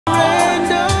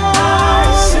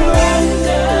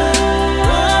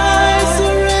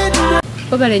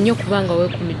webale nnyo kubanga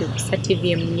weekumidde ku Star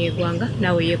TV Munyegwanga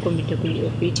nawe yeekumidde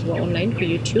okuyitibwa online ku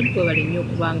YouTube webale nnyo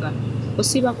kubanga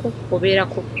osibako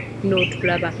obeerako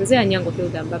n'otulaba nze Anyango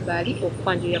Hilda Mbabaali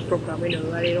okwanjulira programu eno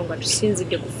olwaleero nga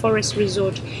tusinzidde ku Forest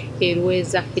Resort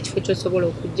Lweza ekifo ky'osobola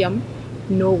okujjamu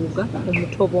n'owuga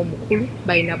omuto oba omukulu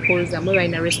balina pools amwe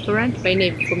balina restaurant balina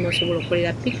ebifo mwosobola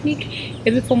okukolera picnic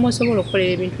ebifo mwosobola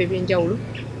okukolera ebintu eby'enjawulo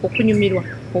okunyumirwa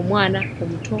omwana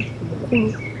omuto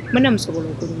omukulu mwana musobola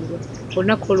okunyumirwa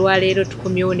olunaku olwaleero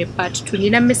tukomyewo ne part 2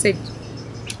 nina message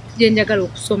gye njagala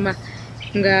okusoma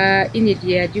nga Inid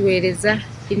yagiweereza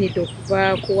Inid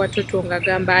okuva ku watoto nga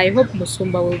gamba I hope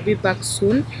Musumba will be back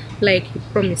soon like he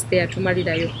promised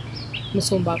yatumalirayo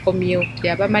Musumba akomyewo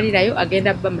yabamalirayo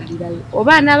agenda bamalirayo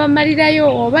obaana abamalirayo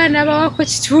obaana abawako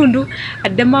kitundu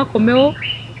addemu akomewo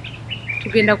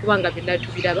tugenda kubanga byonna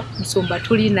tubiraba Musumba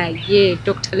tuli naye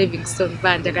Dr. Livingston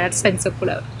Banjagala tusanyusa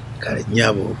okulaba kale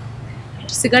nyabo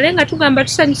tusigale nga tugamba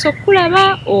tusanyusa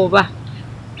okulaba oba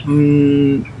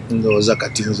ndowooza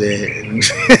kati nze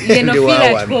ndi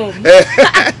home.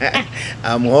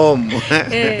 I'm home.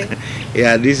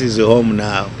 Yeah, this is home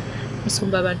now.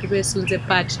 Musumba abantu besunze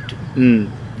part 2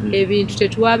 ebintu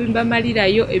tetuwabimba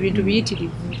malirayo ebintu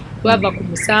biyitirivu twava ku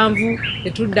 7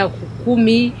 netudda ku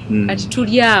 10 kati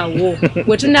tuli awo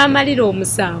bwe tunamalira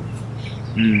omusanvu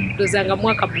tozanga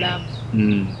mwaka mulamu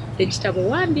ekitabo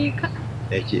wandiika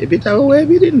ebitabo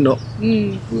webiri nno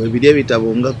webiri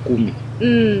ebitabo nga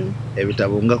 10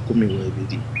 ebitabo nga 10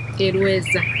 webiri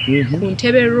Lweza ku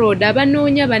Ntebe Road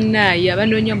abanoonya bannaayi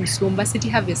abanoonya Musumba City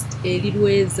Harvest eri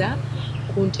Lweza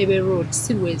ku Ntebe Road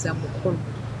si Lweza Mukono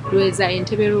Lweza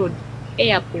Entebbe Road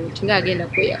airport ng'agenda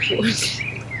ku airport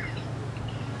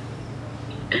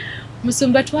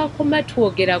Musumba twakoma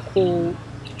twogera ku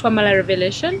twamala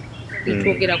revelation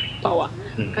twogera ku power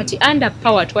kati under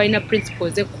power twalina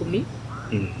principles 10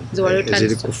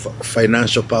 ziri ku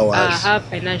financial powers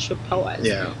financial powers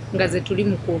nga ze tuli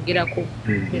mu kwogerako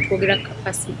netwogera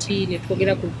capacity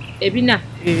netwogera ku ebina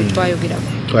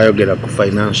twayogera ku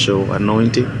financial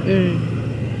anointing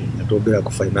netwogera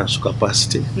ku financial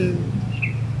capacity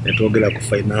netwogera ku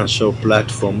financial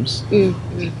platforms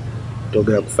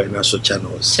netwogera ku financial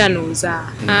channels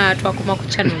twakoma ku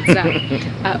channels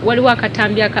waliwo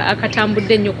akatambi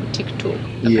akatambudde nnyo ku TikTok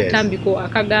akatambiko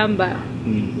akagamba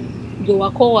gwe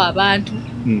wakoowa abantu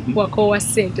wakoowa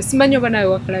ssente simanyi oba nawe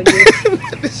wakalabye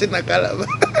sinakalaba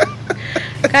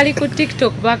kali ku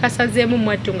TikTok bakasazeemu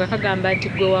mwattu nga kagamba nti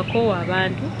gwe wakoowa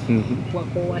abantu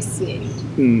wakoowa ssente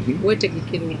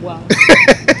weetegekera obwawo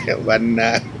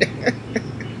banna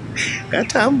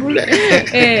katambule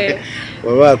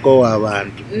waba wakoowa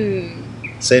abantu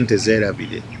ssente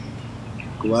zeerabire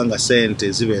kubanga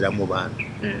ssente zibeera mu bantu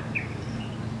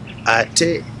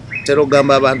ate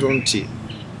terogamba abantu nti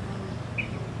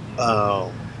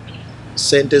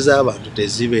ssente z'abantu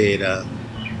tezibeera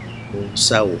mu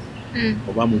nsawo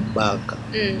oba mu banka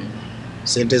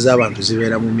ssente z'abantu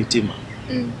zibeera mu mitima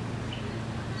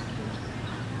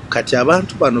kati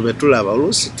abantu bano betulaba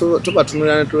oluusi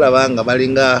tubatunulira ne tulaba nga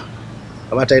balinga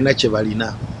abatalina kye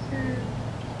balina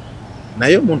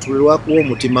naye omuntu lwakuwa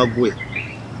omutima gwe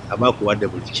aba akuwadde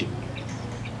buli kimu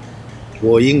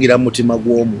bw'oyingira mu mutima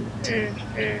gw'omuntu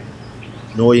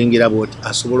n'oyingira bwoti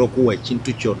asobola okuwa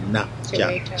ekintu kyonna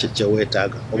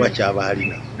kyeweetaaga oba kyaba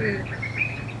alina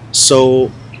so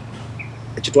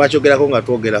ekyo twakyogerako nga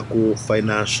twogera ku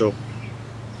financial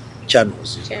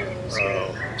channels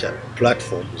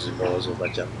platforms oba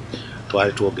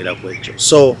twali twogera ku ekyo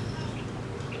so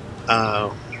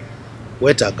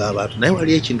weetaaga abantu naye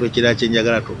wali ekintu ekirala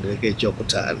kyenjagala twongereko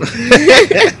ekyokutaano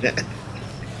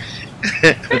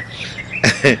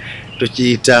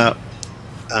tukiyita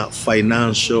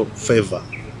financial favor.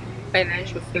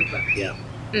 Yeah.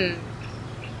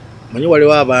 Manyi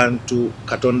waliwo abantu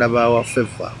Katonda bawa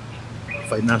favor.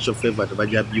 Financial favor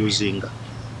tebaja abusing.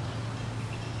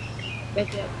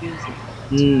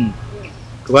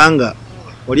 Kubanga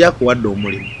oli akuwadde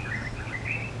omulimu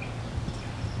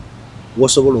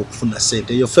wosobola okufuna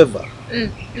ssente eyo favor.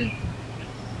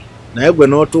 Naye gwe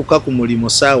n'otuuka ku mulimu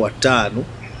ssaawa 5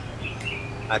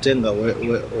 ate nga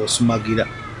osumagira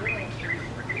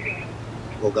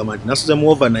ogamba nti nasuzemu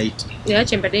overnight.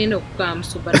 Kyempadde ino okugamba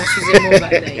Musumba nasuzemu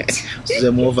overnight.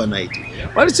 Nasuzemu overnight.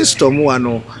 Wali system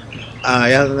wano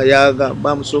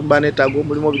yagamba Musumba neetaaga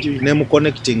omulimu biki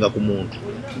nemuconnectinga ku muntu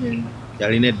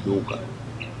yalina edduuka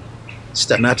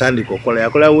sita n'atandika okukola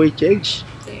yakola weekage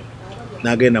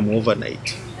n'agenda mu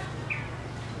overnight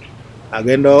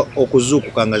agenda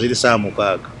okuzuukuka nga ziri saa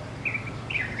 6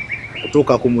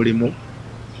 kutuuka ku mulimu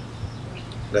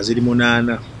nga ziri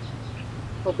 8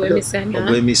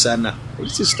 ogw'emisana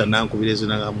sister nankubiriza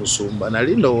nga musumba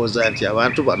nali ndowooza nti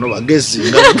abantu bano bagezi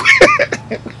nga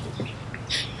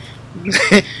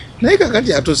naye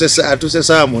kakati atuse saa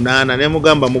 8 ne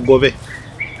mugamba mugobe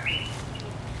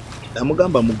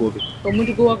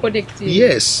omuntu gwe connect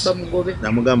yes bamugobe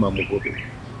namugamba mugobe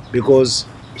because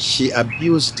she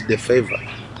abused the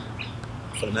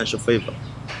financial favor.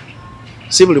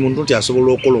 Si buli muntu nti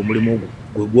asobola okukola omulimu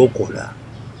gwe gwokola,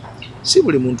 si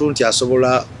buli muntu nti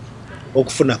asobola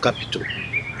okufuna capital.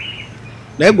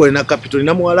 Naye gwe olina capital.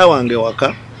 Na muwala wange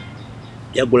waka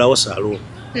yagulawo salon.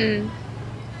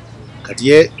 Kati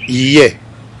ye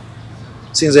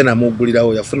sinze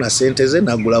namugulirawo yafuna sente ze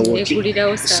nagulawo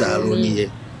salon ye.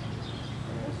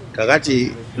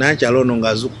 Kakati nankyalo ono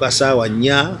ng'azuukuka ssaawa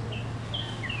 4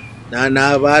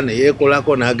 n'anaaba ne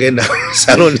yeekolako n'agenda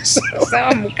salon ssaawa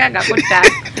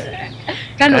 6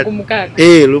 kano ku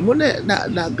 6. Lumu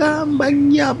nagamba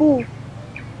nnyabo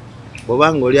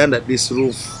bw'obanga oli under this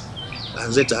roof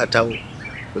nze taatawo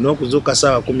olina okuzuuka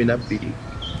ssaawa 12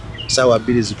 ssaawa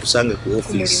 2 zikusange ku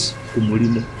office ku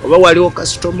mulimu, oba waliwo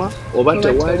kasitoma oba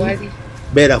tewali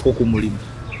beerako ku mulimu.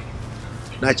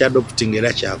 Nakyadoputinga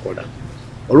era kyakola.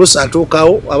 Oluusi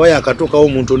atuukawo aba yakatuukawo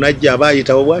omuntu najja aba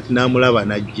ayitawo bw'ati n'amulaba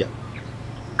najja.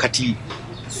 Kati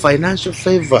financial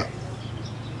favor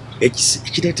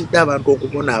ekireetedde abantu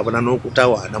okubonaabona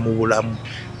n'okutawaana mu bulamu,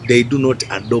 they do not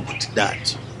adopt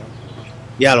that.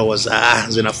 Yalowooza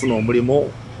nze nafuna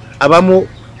omulimu. Abamu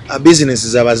business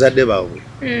z'abazadde baabwe.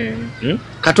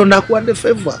 Katonda akuwadde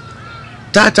favor.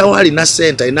 Taata wo alina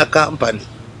ssente alina company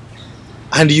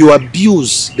and you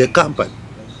abuse the company.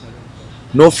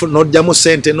 N'ojjamu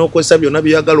ssente n'okozesa byonna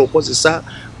by'oyagala okozesa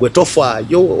gwe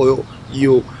tofaayo,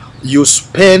 you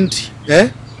spend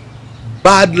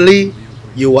badly,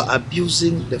 you are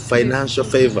abusing the financial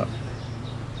favor.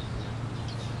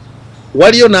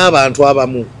 Waliyo n'abantu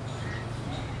abamu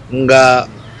nga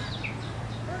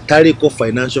taliko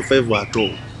financial favor at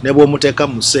all, ne bw'omuteeka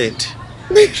mu ssente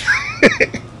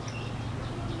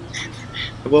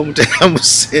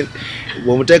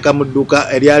bw'omuteeka mu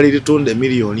dduuka eryali litunda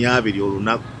miliyoni 2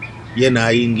 olunaku ye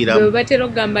n'ayingiramu. Batera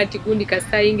okugamba nti gundi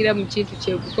kasita ayingira mu kintu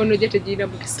kye mukono gye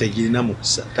tegirina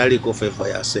mukisa, taliko favor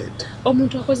ya ssente.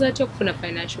 Omuntu akoze atya okufuna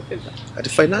financial favor? Kati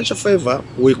financial favor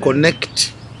we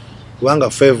connect kubanga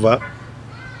favor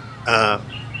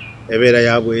ebeera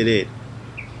ya bwereere.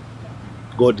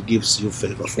 God gives you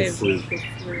favor for free.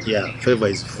 Yeah, favor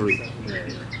is free.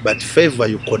 But favor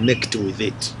you connect with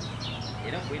it.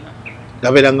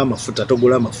 Gaberanga mafuta,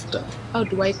 togula mafuta. How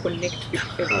do I connect with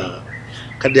favor?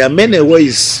 There are many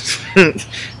ways.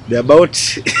 There are about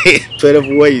 12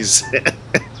 ways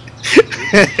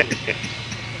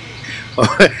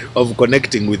of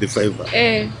connecting with the favor.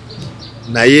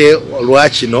 Naye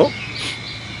lwakino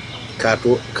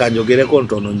kanjogereko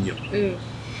ntono nnyo.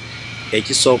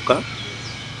 Ekisooka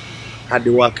hard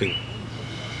working.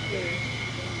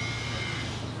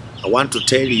 I want to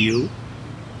tell you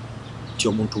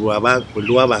omuntu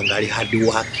lwabanga ali hard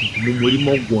working mu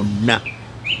mulimo gwonna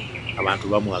abantu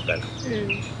bamwagala.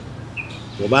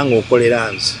 Obanga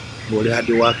okolera nze ng'oli hard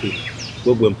working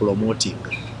gwe promoting.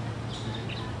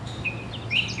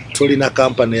 Tulina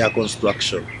company ya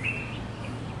construction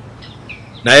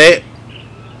naye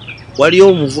waliyo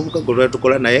omuvubuka gwe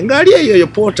tukola naye ng'ali eyo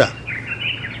porter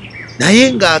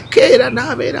naye ng'akeera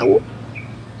n'abeerawo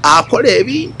akola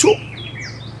ebintu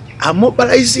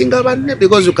mobilizing abanne,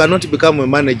 because you cannot become a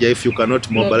manager if you cannot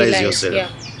mobilize yourself. Yeah.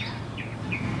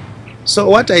 So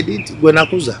what I did when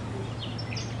nakuza,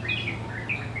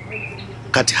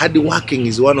 kati hard working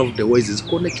is one of the ways is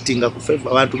connecting ku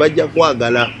favor. Abantu bajja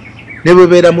kwagala ne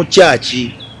bebeera mu church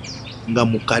nga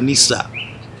mu kanisa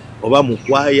oba mu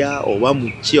kwaya oba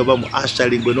mu chi oba mu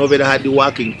ushering, when over hard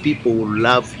working people will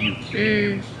love you.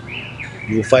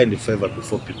 You will find the favor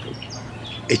before people.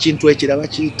 Ekintu ekiraba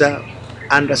kiyita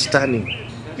understanding.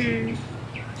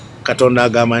 Katonda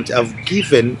agamba nti I've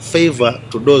given favor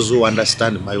to those who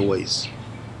understand my ways.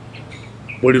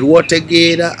 Buli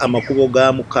lwotegeera amakubo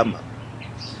ga Mukama,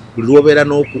 buli lwobeera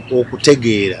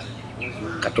n'okutegeera,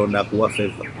 Katonda akuwa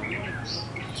favor.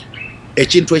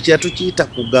 Ekintu ekirala tukiyita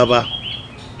kugaba.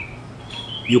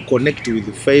 You connect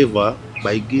with favor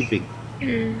by giving.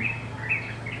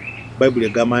 Bible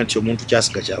egamba nti omuntu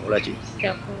kyasiga kyakola ki?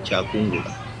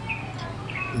 Kyakungula.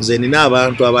 Nze nina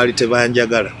abantu abaali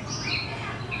tebanjagala.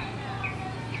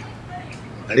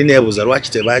 Ali neebuuza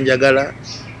lwaki tebanjagala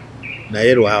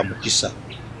naye lwa mukisa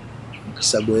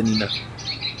gwe nina.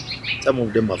 Some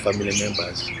of them are family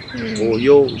members.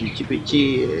 Oyo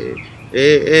biki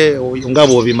oyo nga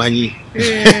bw'obimanyi.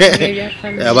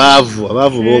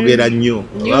 Abaavu boogera nnyo.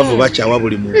 Abaavu bakyawa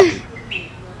buli muntu.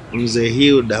 nze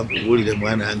Hilda nkubulire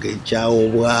mwana wange nkyawo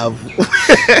obwavu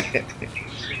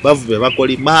bavu be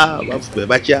bakolima bavu be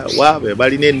bakyawa be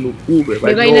balina ennuku be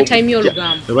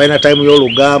balina time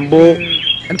y'olugambo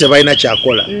nti balina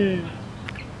kyakola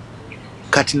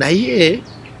kati naye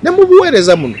ne mu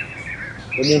buweereza muno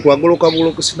omuntu agoloka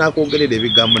bulokusi n'akwogerera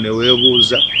ebigambo ne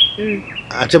weebuuza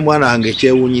ate mwana wange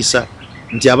ekyewuunyisa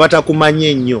nti abatakumanya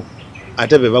ennyo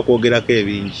ate be bakwogerako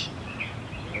ebingi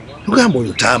tugamba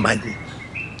oyo taamanyi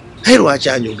naye lwaki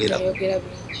anyogerako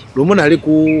lumu nali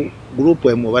ku gurupu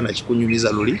emu oba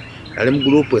nakikunyumiza luli nali mu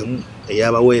gurupu emu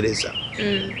ey'abaweereza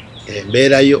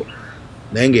embeerayo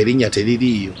naye ng'erinnya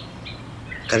teririiyo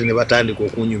kale ne batandika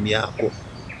okunyumyako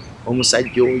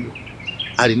omusajja oyo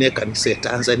alina ekkanisa e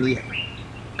Tanzania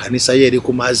kanisa ye eri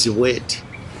ku maazi bweti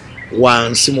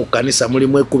wansi mu kanisa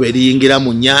mulimu ekkuba eriyingira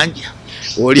mu nnyanja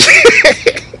oli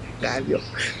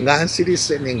nga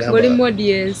nsirise ni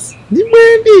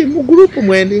mwendi mu gurupu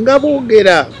mwendi nga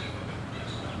boogera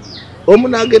omu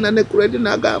n'agenda ne kuredi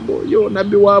n'agamba oyo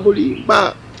nabbi wa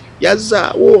bulimba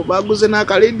yazaawo baguze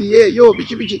n'akaledi yeeyo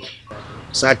biki biki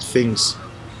such things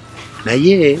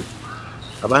naye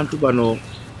abantu bano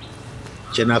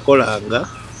kyenakolanga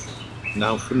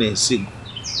nga nfuna ensigo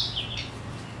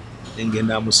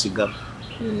engenda amusigamu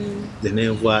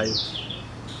nenenvaayo.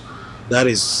 That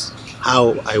is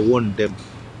how I want them.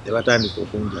 Ne batandika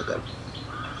okunjagala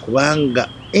kubanga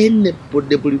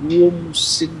enebodde buli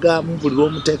lw'omusigamu buli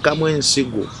lw'omuteekamu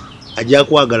ensigo ajja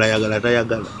kwagala yagala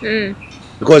tayagala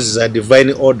because it's a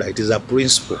divine order, it is a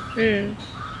principle.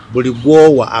 Buli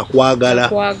gwowa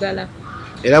akwagala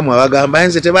era mwabagamba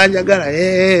nze tebanjagala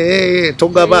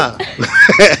togaba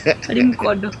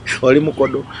oli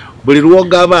mukodo buli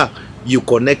lwogaba you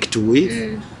connect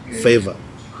with favor,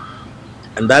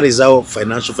 and that is how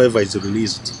financial favor is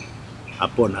released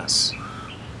upon us.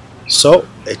 So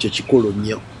ekyo kikulu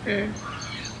nnyo.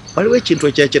 Waliwo ekintu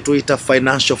ekyakye tuyita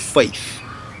financial faith.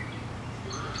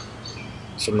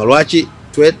 So nga lwaki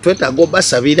twetaaga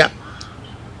obasabira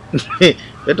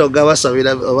twetaaga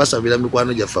basabira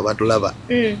mikwano gyaffe abatulaba.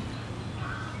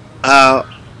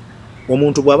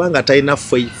 Omuntu bw'aba nga talina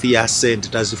faith ya sente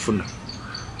tazifuna,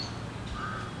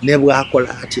 ne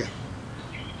bw'akola atya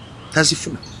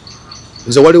tazifuna.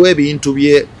 Nze waliwo ebintu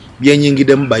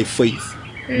byenyingiddemu by faith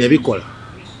ne bikola.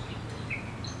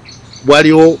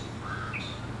 Waliwo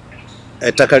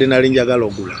ettaka linali njagala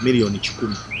ogula miliyoni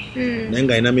 10 naye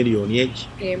nga alina miliyoni egi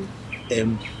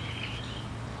emu.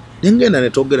 Nengenda ne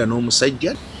twogera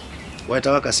n'omusajja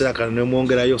wayitawo akaseera kano ne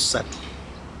mwongerayo 3,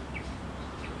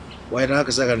 wayitawo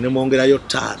akaseera kano ne mwongerayo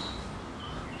 5.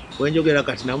 Wenjogera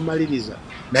kati namumaliriza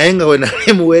naye nga we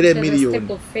nali muweera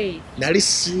miliyoni nali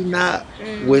sina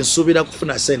wensuubira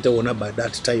kufuna sente wona by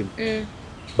that time,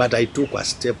 but I took a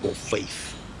step of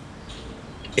faith.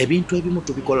 Ebintu ebimu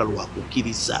tubikola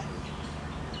lwakukkiriza.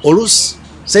 Oluusi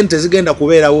sente zigenda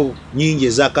kubeerawo nyingi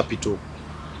eza capital.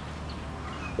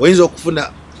 Oyinza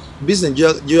okufuna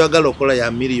business gyoyagala okola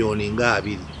ya miliyoni nga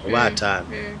 2 oba 5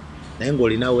 naye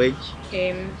ng'olina wage.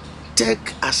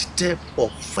 Take a step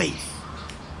of faith.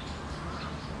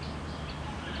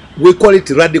 We call it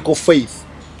radical faith,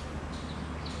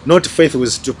 not faith with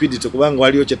stupidity. Kubanga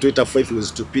waliyo kye tuyita faith with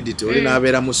stupidity. Oli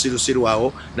n'abeera musirusiru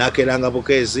awo n'akeeranga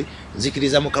bukeezi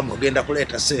nzikiriza Mukama ogenda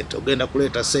kuleeta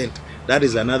sente. That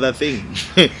is another thing.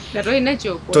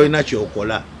 Tolina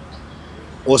kyokola.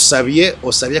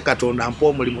 Osabye Katonda mpa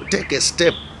omulimu. Take a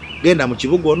step. Genda mu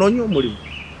kibuga onoonye omulimu.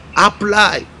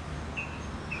 Apply.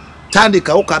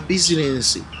 Tandikawo ka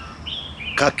business.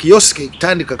 Ka kioski,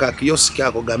 tandika ka kioski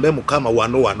ako gambe Mukama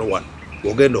wano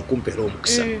ogenda okumpeera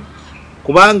omukisa.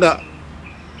 Kubanga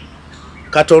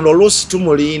Katonda oluusi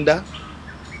tumulinda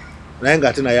naye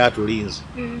ng'ate naye atulinze.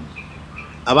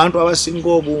 Abantu abasinga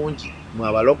obungi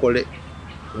mwabalokole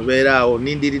mubeera awo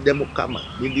nindiridde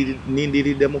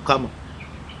Mukama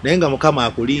naye nga Mukama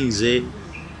akulinze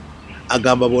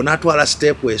agamba bw'onaatwala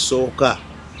step esooka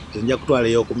nja kutwala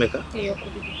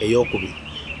ey'okubiri.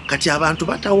 Kati abantu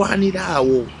batawaanira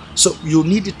awo. So you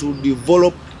need to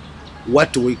develop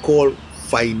what we call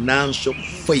financial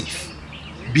faith.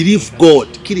 Believe God.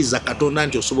 Kiriza Katonda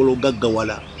nti osobola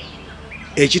ogaggawala.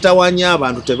 Ekitawaanya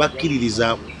abantu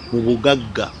tebakkiririza mu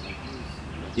bugagga.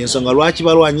 Yensonga lwaki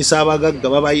balwanyisa abagagga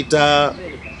babayita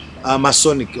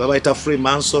Masonic, babayita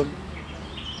Freemason,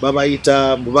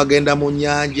 babayita bagenda mu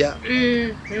nnyanja.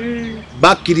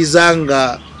 Bakkiriza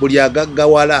nga buli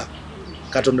agaggawala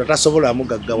Katonda tasobola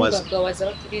amugaggawaza.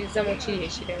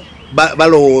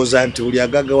 Balowooza nti buli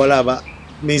agaggawala aba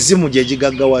mizimu gye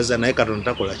gigaggawaza naye Katonda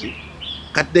takola ki?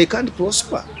 Kati they can't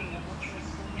prosper.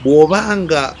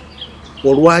 Bw'obanga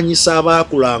olwanyisa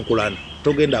abaakulankulana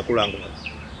togenda kulankulana.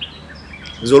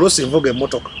 nze oluusi nvuga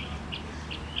emmotoka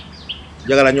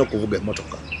njagala nnyo okuvuga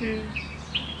emmotoka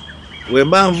bwe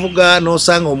mba nvuga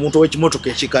n'osanga omuntu ow'ekimotoka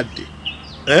ekikadde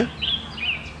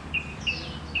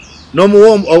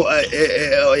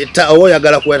oba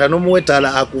oyagala kuweta n'omuwa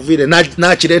ettaala akuviire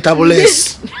n'akireeta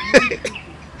buleesi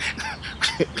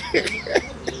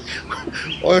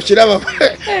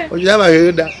okiraba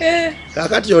yuda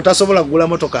kakati otasobola kugula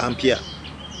motoka mpya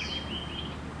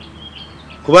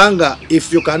kubanga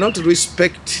if you cannot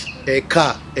respect a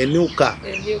car, a new car,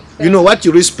 you know what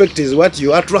you respect is what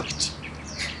you attract.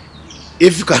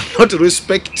 If you cannot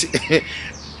respect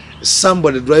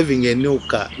somebody driving a new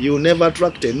car, you never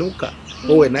attract a new car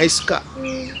or a nice car.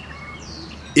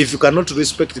 If you cannot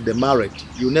respect the married,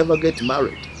 you never get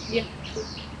married. Yeah.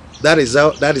 That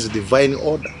is divine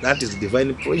order. That is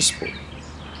divine principle.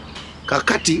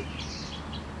 Kakati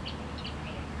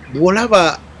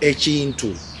bwolaba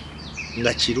ekintu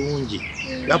nga kirungi,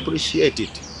 appreciate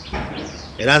it.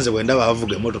 Era nze bwe ndaba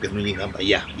bavuga emmotoka ennungi ngamba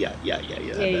ya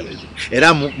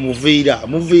era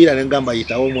muviira ne ngamba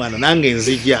yitawo omwana nange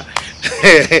nzija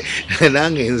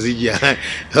nange nzija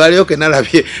waliyo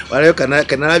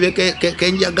kenalabye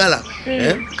kenjagala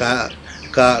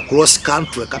ka cross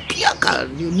country kapya ka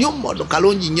new model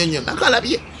kalungi nnyo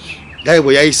nakalabye gaye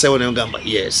bwe yayisewo naye ngamba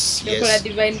yes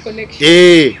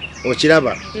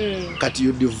okiraba kati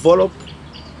you develop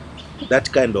that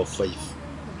kind of faith.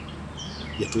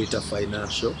 Yetuyita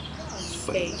financial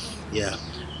faith. Yeah.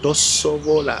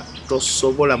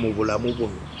 Tosobola mu bulamu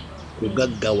buno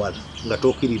kugaggawala nga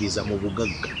tokkiririza mu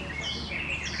bugagga.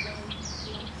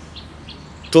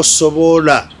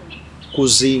 Tosobola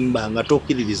kuzimba nga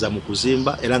tokkiririza mu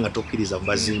kuzimba era nga tokkiriza mu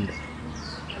bazimba.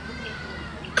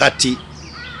 Kati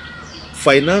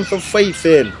financial faith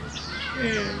eno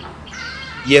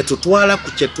yetutwala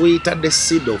ku kye tuyita the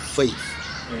seed of faith.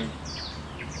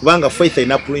 Kubanga faith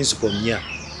ina principle nya.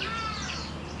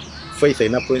 Faith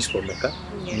ina principle meka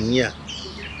nya.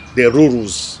 The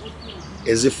rules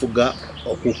ezifuga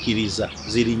okukiriza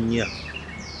ziri nya.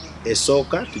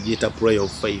 Esooka tugiyita prayer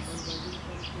of faith.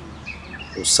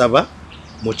 Osaba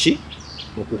muki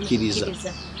mukukiriza.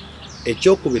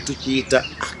 Ekyokubiri tukiyita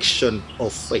action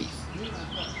of faith.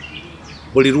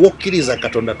 Buli lw'okkiriza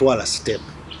Katonda twala step.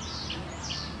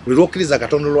 Buli lw'okkiriza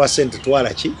Katonda lwa sente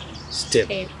twala ki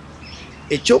step.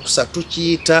 Ekyokusatu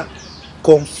tukiyita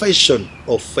confession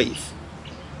of faith.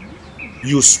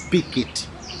 You speak it.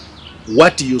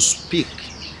 What you speak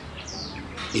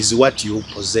is what you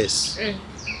possess.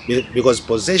 Because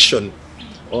possession,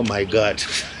 oh my God.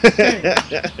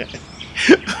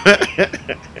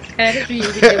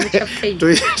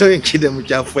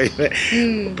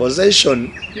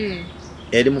 Possession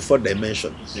in 4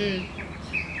 dimensions.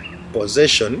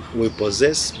 Possession we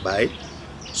possess by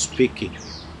speaking,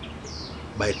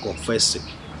 by confessing.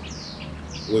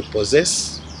 We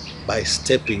possess by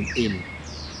stepping in.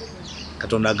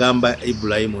 Katonda gamba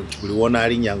Ibrahimu nti buli wona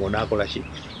alinnyango nakola ki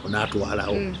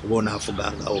onatwalawo oba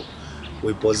onaafugangawo.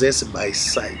 We possess by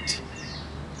sight.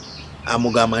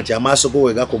 Amugamba nti amaaso go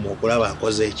we gakoma okulaba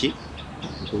akoze eki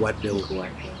nkuwaddewo.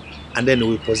 And then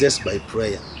we possess by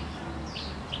prayer.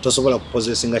 Tosobola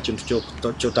kupossessinga kintu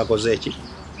kyotakoze eki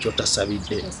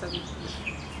kyotasabidde.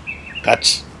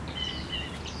 Kati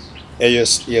eyo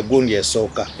yegundi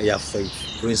esooka eya faith,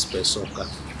 principle esooka.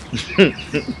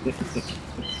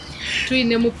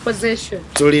 Tulina mu possession.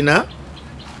 Tulina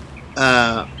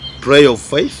prayer of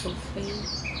faith.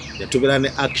 Netubeera ne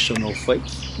action of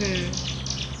faith.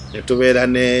 Netubeera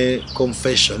ne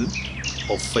confession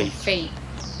of faith.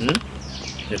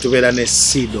 Netubeera ne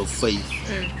seed of faith.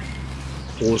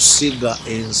 Osiga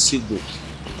ensigo.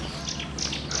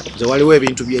 Nze waliwo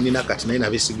ebintu byenina kati naye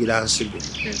nabisigira nsigo.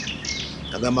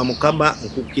 Agamba Mukama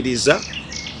nkukkiriza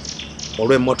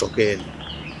olw'emmotoka eno.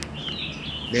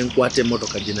 Nenkwata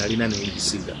emmotoka gye nalina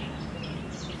nengisiga.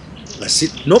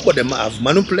 Nobody have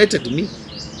manipulated me.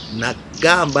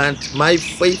 Nagamba nti my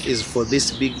faith is for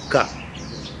this big car.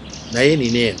 Naye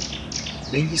nina eno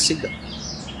nengisiga.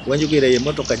 Wanjogera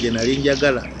emmotoka gye nali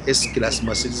njagala S-Class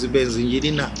Mercedes Benz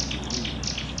njirina.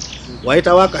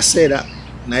 Wayitawo akaseera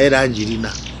naye era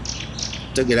njirina.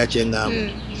 Tegera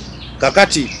kyengamba.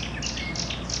 Kakati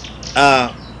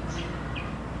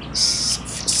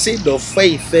seed of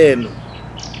faith eno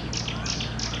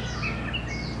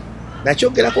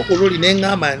nakyogerako ku luli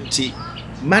neŋŋamba nti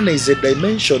money is a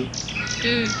dimension.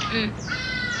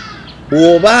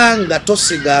 Bw'obanga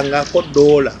tosigangako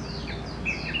doola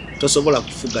tosobola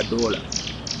kufuga doola.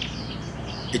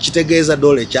 Ekitegeeza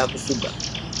doola ekyakufuga.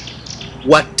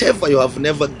 Whatever you have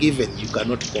never given, you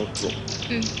cannot control.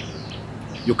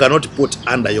 You cannot put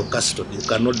under your custody. You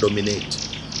cannot dominate.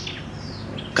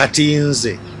 Kati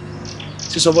nze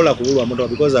sisobola kubulwa motoka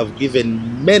because I've given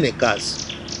many cars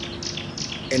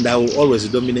and I will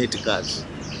always dominate cars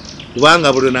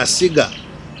kubanga buli nasiga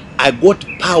I got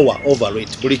power over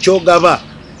it. Buli kyogaba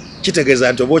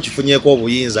kitegeeza nti oba okifunyeeko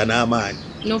obuyinza n'amaanyi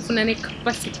n'ofuna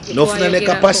ne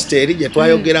capacity eri gye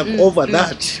twayogera over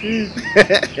that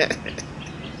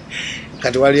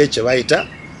kati waliyo kye bayita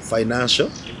financial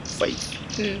faith.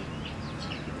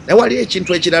 Naye waliyo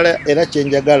ekintu ekirala era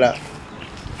kyenjagala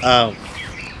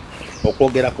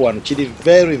okwogerako wano kiri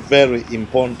very very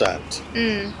important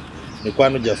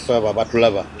mikwano gyaffe abo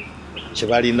abatulaba kye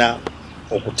balina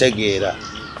okutegeera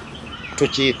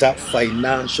tukiyita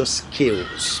financial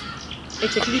skills.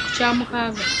 Ekyo tuli ku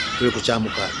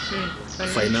kyamukaaga.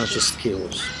 Financial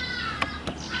skills.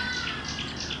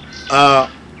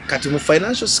 Kati mu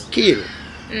financial skill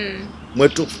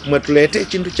mwetuleeta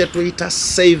ekintu kye tuyita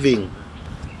saving.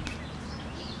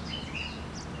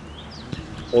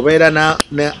 Obeera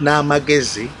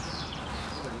n'amagezi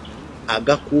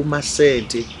agakuuma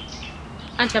sente.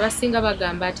 Anti abasinga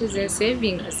bagamba ati ze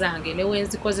saving zange ne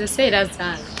wenzikozesa era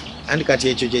zange. Andi kati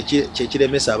ekyo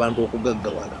kyekiremesa abantu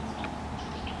okugaggawala.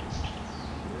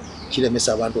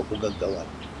 Kiremesa abantu okugaggawala.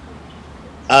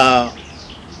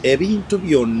 Ebintu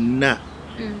byonna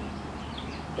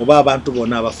oba abantu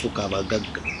bonna abafuuka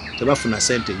abagagga tebafuna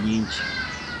sente nyingi.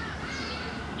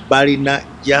 Balina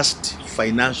just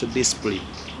financial discipline.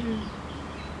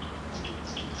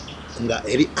 Nga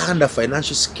eri under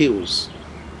financial skills.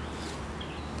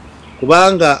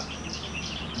 Kubanga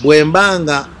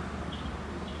bwembanga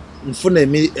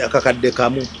nfune akakadde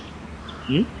kamu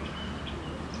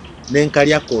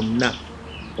nenkalya konna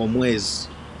omwezi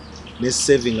ne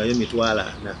saving ayo mitwalo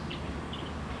 4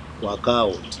 ku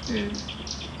account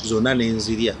zonna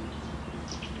nenzirya,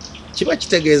 kiba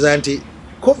kitegeeza nti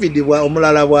covid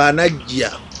omulala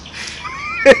bw'anajja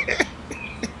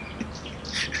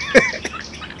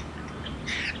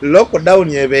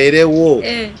lockdown ebeerewo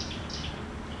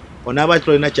onaaba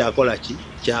tulina kyakola ki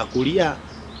kyakulya.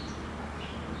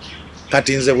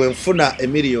 Kati nze bwe nfuna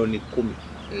emiliyoni 10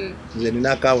 nze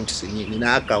nina accounts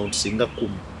nga 10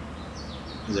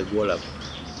 nze gwolaba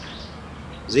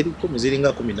ziri 10 ziringa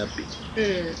 12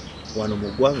 wano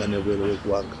mu ggwanga ne bweru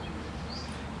w'eggwanga.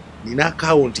 Nina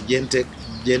account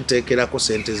gye nteekerako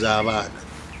sente z'abaana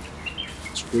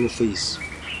school fees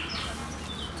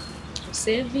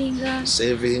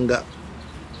savinga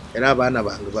era abaana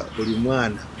bange buli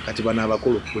mwana kati bano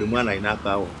abakulu buli mwana alina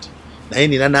account, naye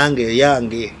nina nange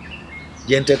eyange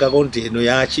gye nteekako nti eno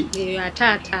yaki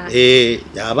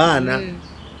y'abaana.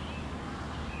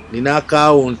 Nina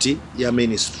account ya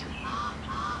ministry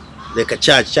leka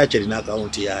church erina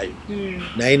account yaayo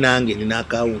naye nange nina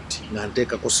account nga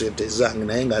nteekako sente zange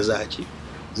naye nga zaki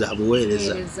za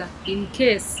buweereza in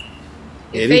case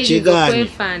eri kigaanyi.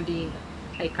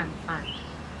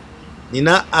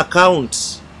 Nina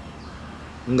account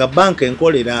nga bank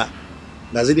enkolera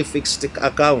nga ziri fixed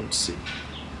accounts.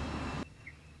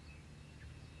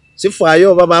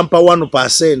 Sifaayo oba bampa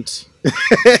 1%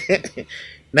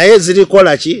 naye ziri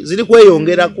kola ki ziri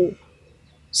kweyongerako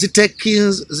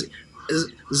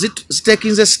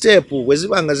zitekinze step bwe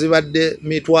zibanga zibadde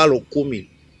mitwalo 10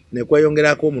 ne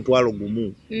kweyongerako omutwalo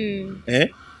gumu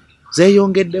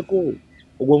zeeyongeddeko.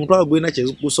 Ogwo omutwalo gulina kye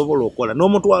gusobola okukola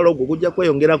n'omutwalo ogwo gujja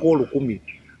kweyongerako 10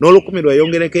 n'olukumi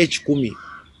lweyongereko 10.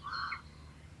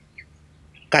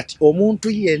 Kati omuntu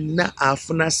yenna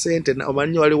afuna sente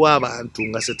omanyi waliwo abantu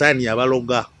nga setaani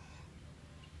yabaloga.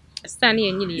 Setaani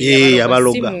yennyini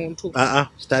yabaloga.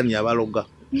 Setaani yabaloga.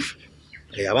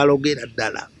 Yabalogera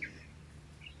ddala.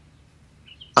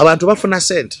 Abantu bafuna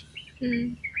sente.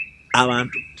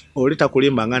 Abantu oli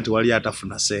takulimbanga nti wali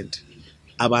atafuna sente.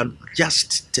 Abantu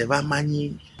just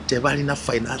tebamanyi, tebalina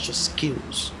financial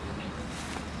skills.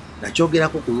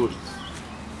 Nakyogerako ku luli.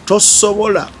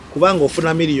 Tosobola kubanga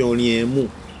ofuna miliyoni 1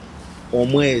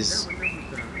 omwezi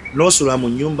n'osula mu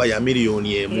nnyumba ya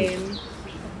miliyoni 1.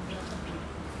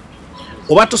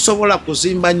 Oba tosobola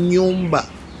kuzimba nnyumba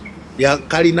ya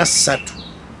kalina 3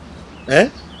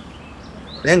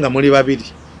 naye nga muli babiri,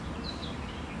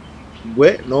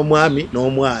 gwe n'omwami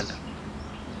n'omwana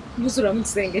musula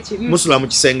mu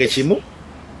kisenge kimu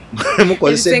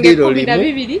mukozesa eddiro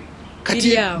limu.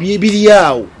 Kati biri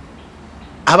awo.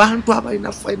 Abantu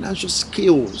abalina financial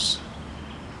skills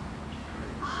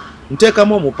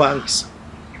nteekamu omupangisa.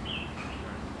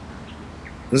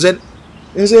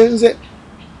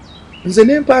 Nze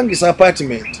nempangisa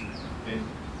apartment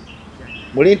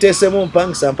muli nteesemu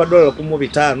omupangisa mpa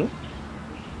 $15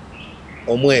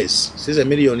 omwezi, size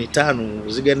miliyoni 5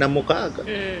 zigenda 6.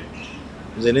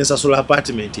 Nze nensasula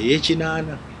apartment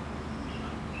ey'ekinaana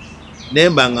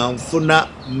nemba nga nfuna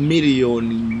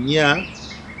miliyoni 4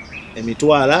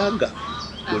 emitwalo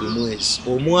buli mwezi.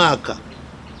 Omwaka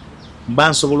mba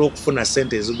nsobola okufuna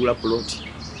sente ezigula ploti.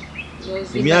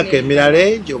 Emyaka emirala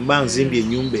egyo mba nzimbye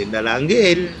ennyumba endala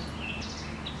ng'eri.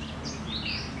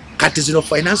 Kati zino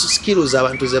financial skills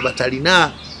abantu ze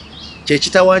batalina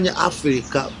kyekitawaanya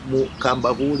Africa mu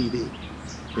kambabuulire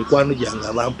mikwano gyange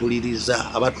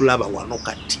abampuliriza abatulaba wano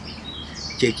kati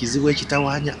kyekizibu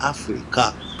ekitawaanya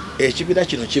Africa. Ekibira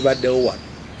kino kibaddewo wano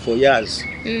for years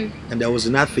and there was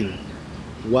nothing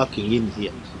working in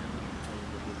here.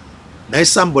 Naye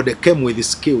somebody came with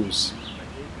skills.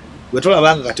 Gwe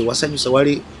tolabanga kati wasanyusa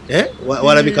wali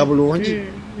walabika bulungi.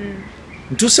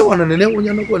 Ntuse wano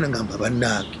nenewunya n'okubona ngamba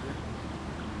bannange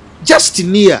just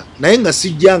near naye nga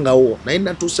sijjangawo naye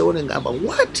natuusewo ne ngamba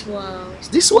what? Is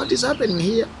this what is happening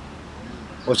here?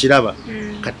 Okiraba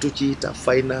kati tukiyita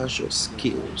financial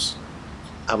skills.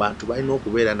 Abantu balina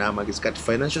okubeera n'amagezi kati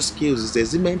financial skills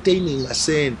ezimaintaininga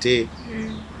sente.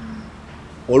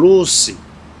 Oluusi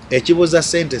ekibuza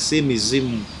sente si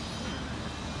mizimu,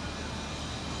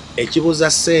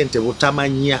 ekibuza sente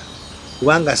butamanya,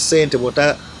 kubanga sente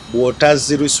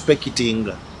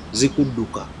bw'otazirespectinga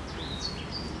zikudduka.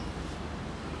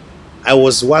 I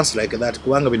was once like that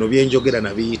kubanga bino byenjogera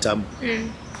nabiyitamu.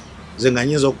 Nze nga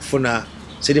nyinza okufuna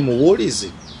siri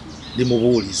mubuulizi ndi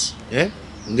mubuulizi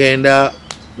ngenda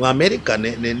mu America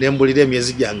nembulira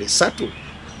emyezi gyange 3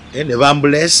 ne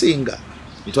bambulesinga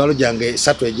mitwalo gyange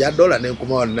 3 egya dola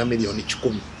nenkumawo na milioni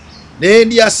 10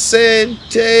 nendya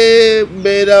sente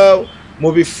mbeera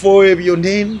mu bifo ebyo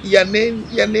nendya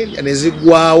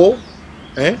nezigwawo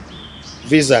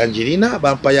visa njirina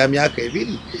bampa ya myaka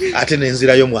 2 ate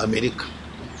nenzirayo mu America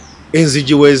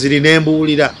enzigi weziri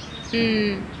nembuulira.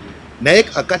 Naye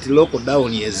kakati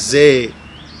lockdown yeze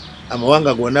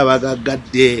amawanga gonna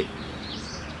bagagadde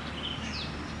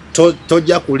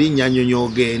tojja kulinnya nyonyo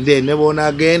ogende ne bona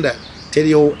agenda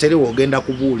teri wogenda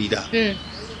kubuulira.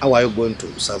 How are you going to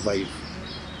survive?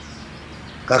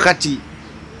 Kakati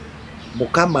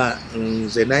Mukama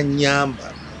nze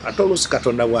nanyamba ate oluusi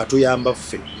Katonda bw'atuyamba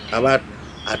ffe aba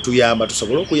atuyamba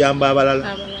tusobole okuyamba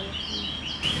abalala.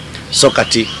 So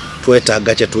kati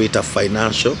twetaaga kye tuyita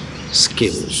financial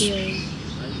skills.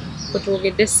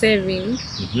 Twogedde saving,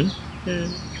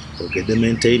 twogedde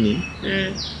maintaining,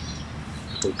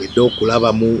 twogedde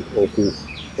okulabamu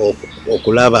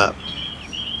okulaba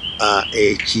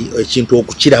ekintu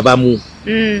okukirabamu.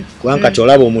 Kubanga kati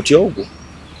olaba omuti ogwo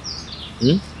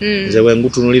nze bwe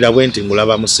ngutunulira bwe nti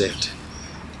ngulabamu sente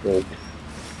ogwo.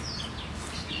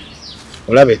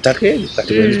 Olaba ettaka eryo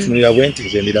kati bwe nditunulira bwe nti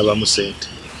nze ndirabamu sente.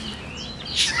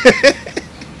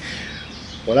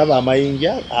 Olaba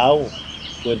amayinja awo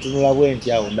bwe ntunula bwe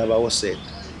nti awo ndabawo sente.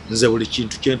 Nze buli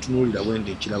kintu kyentunulira bwe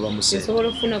ndi nkirabamu sente. Nsobola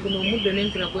okufuna guno omuddo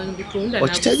n'entula gwe ngutunda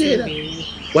okitegeera.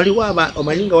 Waliwo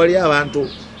omanyi wali abantu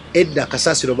edda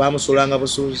kasasiro bamusulanga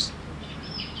busuuzi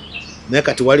naye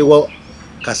kati waliwo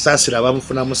kasasiro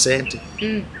bamufunamu sente.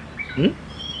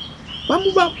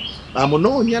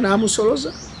 Amunoonya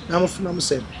n'amusoloza n'amufunamu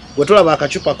sente. Gwe tolaba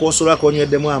akacupa k'osula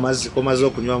k'onyweddemu amazzi komaze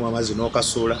okunywamu amazzi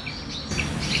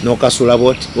n'okasula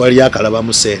bwoti wali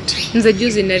akalabamu sente. Nze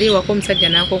juzi nali ewaka omusajja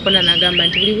n'akonkona n'agamba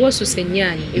nti buli w'osusa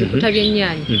ennyaanya ebikuta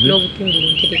by'ennyaanya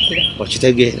n'obutungulu nterekera.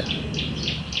 Okitegeera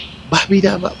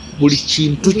babiraba buli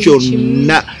kintu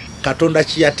kyonna Katonda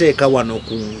kiyateeka wano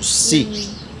ku nsi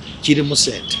kirimu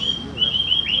sente.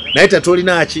 Naye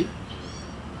tetulina ki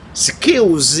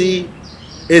skills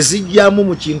ezijjamu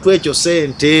mu kintu ekyo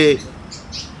sente.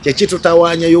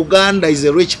 Kyekitutawaanya. Uganda is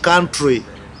a rich country.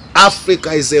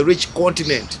 Africa is a rich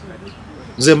continent.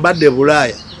 Nze mbadde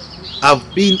Bulaaya. I've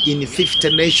been in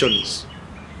 50 nations.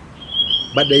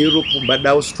 Mbadde Europe, mbadde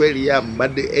Australia,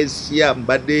 mbadde Asia,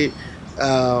 mbadde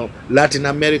Latin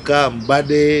America,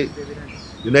 mbadde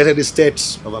United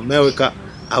States of America.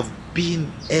 I've been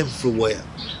everywhere.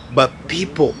 But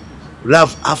people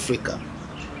love Africa.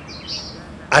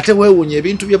 Ate weewunya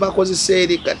ebintu bye bakozesa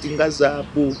eri kati nga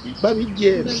zaabu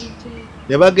babijjeera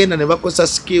ne bagenda ne bakozesa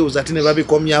skills ate ne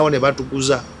babikomyawo ne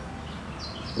batukuza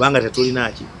kubanga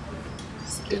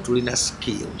tetulina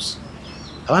skills.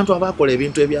 Abantu abakola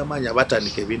ebintu eby'amaanyi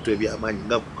abatandika ebintu eby'amaanyi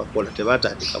nga Coca-Cola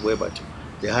tebatandika bwe batyo.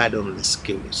 They had only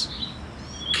skills.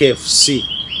 KFC,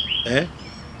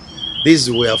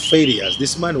 these were failures.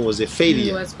 This man was a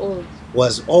failure.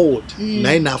 Was old.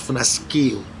 Naye n'afuna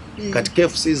skill. Kati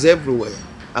KFC is everywhere.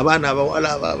 Abana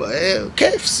abawala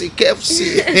KFC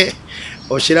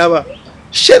Oshiraba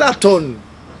Sheraton,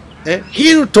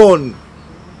 Hilton.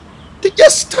 They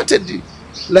just started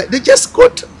like they just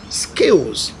got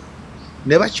skills.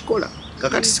 Never chikola.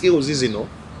 Kakati skills zino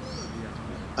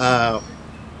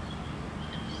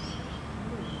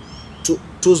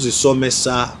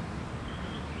tuzisomesa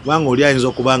kubanga oli ayinza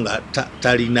okuba nga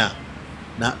talina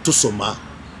tusoma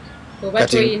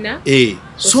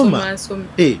soma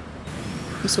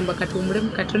musumba katumulemu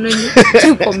katono nnyo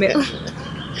tukomera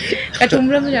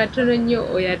katumulemu katono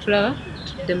nnyo oyo atulaba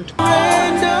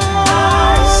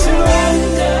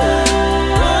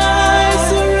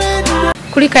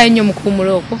kulikayo nnyo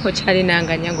mukuumulo okwo okyali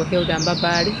nanga Nyango Hilda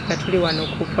Mbabaali nga tuli wano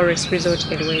ku Forest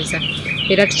Resort Elweza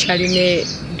era tukyali ne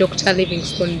Dr.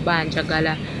 Livingston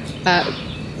Banjagala.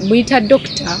 Mwita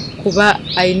doctor kuba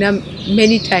aina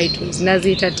many titles,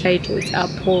 nazita titles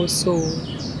apostle,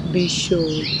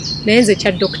 bishop. Nayenze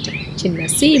kya doctor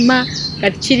kinasiima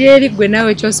kati kiri eri gwe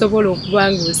naawe kyosobola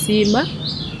okuba nga osiima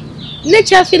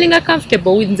nekya feeling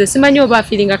comfortable with. Nze simanyi oba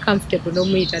feeling comfortable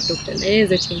n'omuyita doctor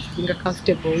nayenze feeling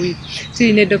comfortable with.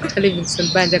 Tuline Dr.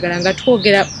 Livingston Banjagala nga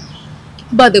twogera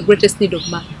about the greatest need of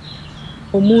man,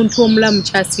 omuntu omulamu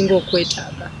kyasinga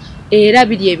okwetaaga. Era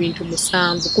biri ebintu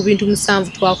musanvu, ku bintu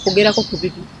musanvu twakogerako ku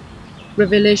bibiri: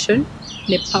 revelation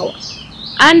ne power.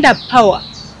 Under power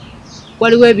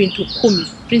waliwo ebintu 10,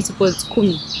 principles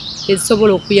 10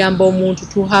 ezisobola okuyamba omuntu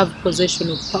to have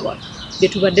possession of power.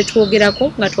 Betubadde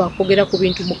twogerako nga twakogera ku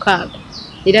bintu 6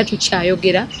 era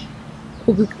tukyayogera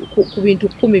ku bintu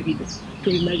 10 bino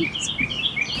tubimaliriza.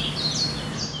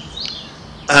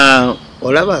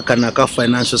 Olaba kanaka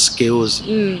financial skills.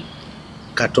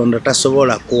 Katonda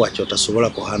tasobola kuwa kyotasobola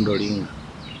ku handling.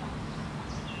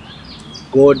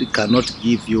 God cannot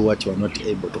give you what you are not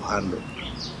able to handle.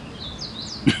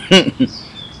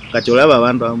 Kati olaba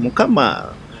abantu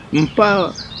mukama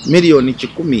mpa milioni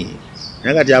 10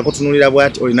 nakati akutunulira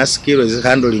bwati olina skill ezi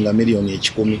handling milioni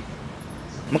 10.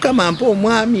 Mukama mpa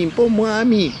omwami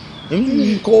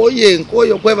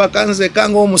nkoye kwebakanze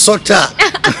kanga omusota.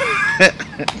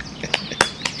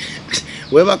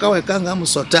 Webakawe kanga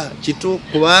musota kitu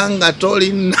kubanga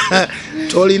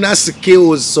tolina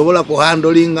skills sobola ku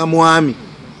handling mwami.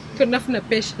 Tonafuna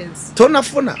patience.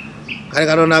 Tonafuna. Kale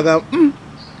katonaga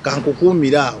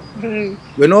kankukumira awo.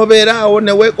 Gwe nobeera awo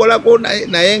ne weekolako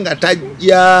naye nga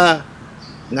tajja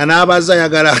nga n'abaza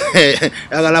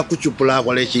yagala kucupula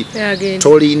akola ki.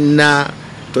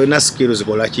 Tolina skills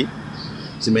zikola ki.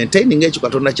 Zimaintaining ekyo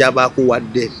Katonda kyaba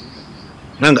akuwadde.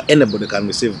 Nanga anybody can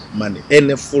receive money.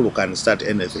 Any fool can start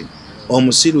anything.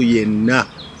 Omusiru yenna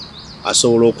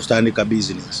asobola okutandika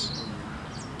business.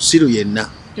 Musiru yenna.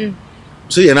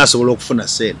 Musiru yenna asobola okufuna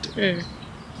sente.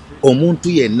 Omuntu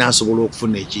yenna asobola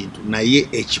okufuna ekintu naye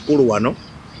ekikulu wano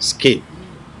skill.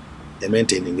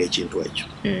 Maintaining ekintu ekyo.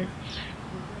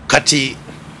 Kati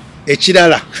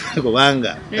ekirala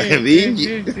kubanga bingi.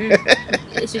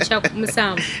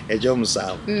 Ekyo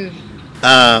musanvu.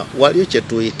 Waliyo kye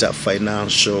tuyita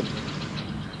financial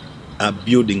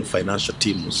building financial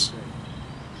teams.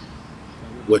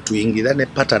 Wetuyingira ne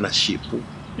partnership.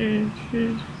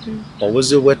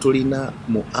 Obuzibu bwe tulina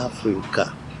mu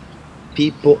Africa,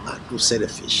 people are too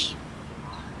selfish.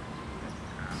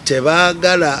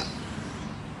 Tebaagala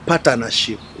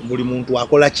partnership. Buli muntu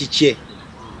akola kikye.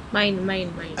 Mine.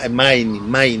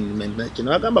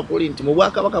 Kino agamba kuli nti mu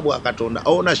bwakabaka bwa Katonda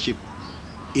ownership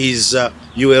is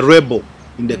you a rebel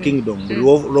in the kingdom.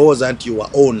 Laws and you are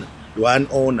owner. You are an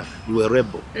owner. You are a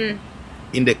rebel.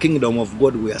 In the kingdom of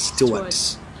God we are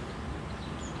stewards.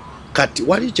 Kati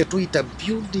wali chetuita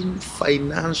building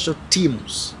financial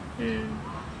teams.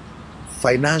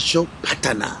 Financial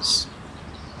partners.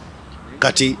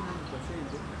 Kati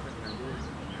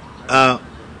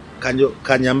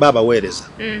kanyamba abaweereza.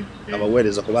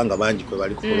 Abaweereza kubanga bangi kwe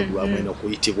bali ku program eno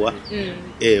kuyitibwa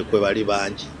kwe bali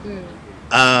bangi.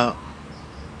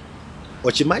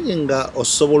 Okimanyi nga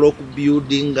osobola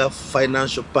okubuildinga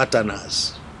financial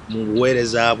partners mu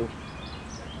buweereza abo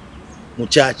mu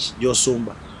church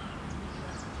gy'osumba.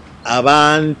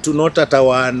 Abantu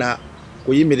notatawaana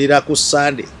kuyimirira ku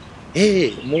Sunday.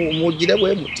 Mugire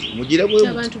bwe muti.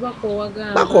 Abantu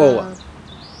bakoowa.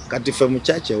 Kati ffe mu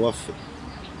church ewaffe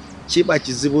kiba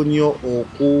kizibu nnyo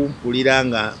okumpulira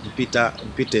nga mpita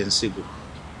ensigo.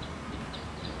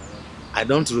 I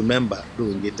don't remember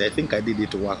doing it. I think I did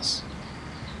it once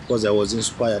because I was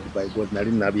inspired by God.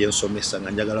 Nali nabyensomesa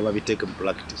nga njagala babiteke mu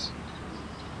practice.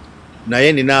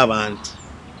 Naye nina abantu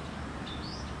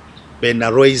bena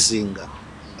raising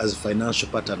as financial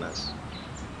partners.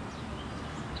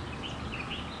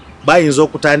 Bayinza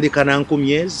okutandika na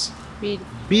 10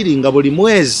 2 nga buli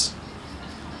mwezi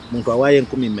muntu awaye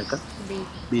 10 meka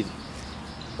 2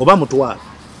 oba mutwalo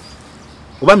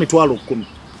oba mitwalo 10.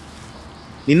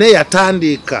 Nine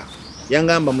yatandika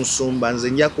yangamba musumba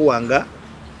nze nja kuwanga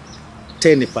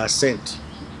 10%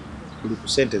 buli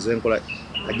kusente zenkola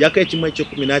ajjako ekimu ekyo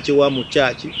 10 nakiwa mu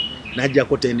church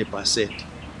najjako 10%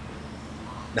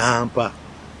 nampa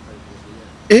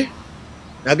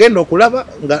nagenda okulaba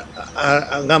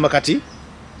ngamba kati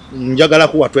njagala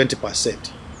kuwa 20%.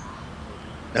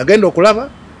 Nagenda okulaba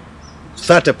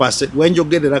 30%,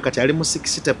 wenjogerera kati ali mu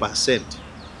 60%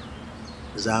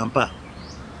 zampa.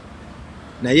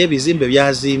 Naye ebizimbe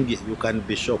byazimbye, you can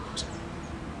be shocked.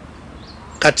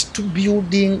 Kati to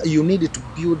building, you need to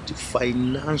build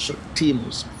financial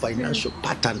teams, financial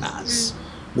partners.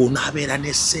 Ng'onaabeera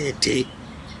ne ssente.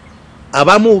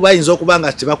 Abamu bayinza okuba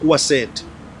nga tebakuwa ssente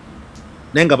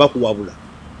naye nga bakuwabula.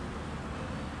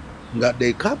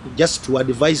 They come just to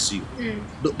advise you.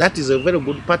 That is a very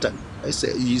good pattern.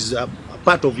 Is a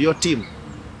part of your team.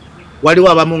 Waliwo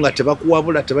abamu nga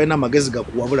tebakuwabula, tebalina magezi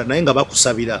gakuwabula naye nga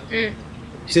bakusabira.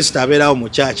 Sister abeerawo mu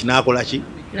church n'akola ki?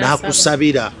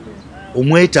 N'akusabira.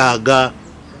 Omwetaaga.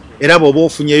 Era bw'oba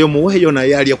ofunyeyo muweeyo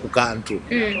naye alye ku kantu.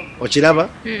 Okiraba?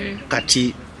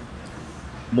 Kati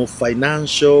mu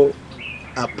financial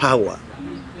power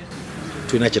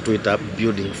tulina kye tuyita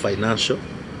building financial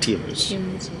teams.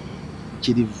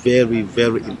 Kiri very,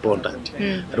 very important.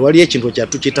 Waliwo ekintu kya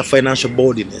tukiyita financial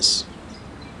boldness.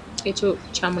 Ekyo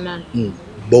kyamunana.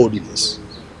 Boldness.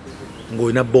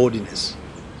 Ng'olina boldness.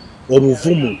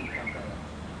 Obuvumu.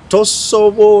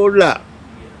 Tosobola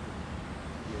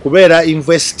kubeera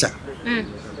investor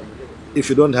if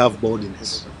you don't have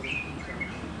boldness.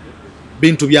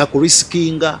 Bintu bya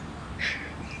kuriskinga.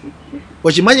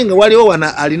 Okimanyi nga waliwo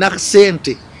wana alina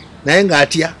sente naye nga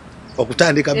atya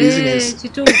okutandika business.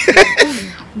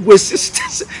 Gwe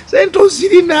sister sente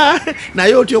ozirina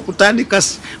naye otya okutandika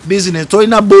business,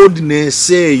 tolina boldness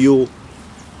eyo.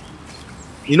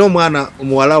 Nina omwana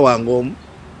omuwala wange omu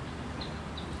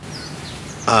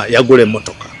yagula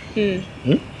emmotoka.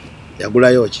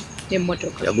 Yagulayo ki?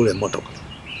 Emmotoka. Yagula emmotoka.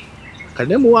 Kati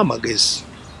nemuwa amagezi.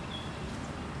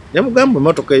 Nemugamba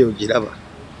emmotoka eyo giraba.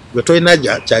 Gwe tolina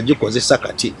kyagikozesa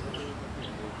kati.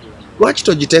 Lwaki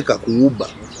togiteeka ku Uber?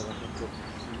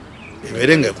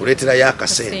 Ebeere ng'ekuleeterayo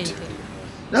akasente.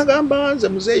 Nagamba nze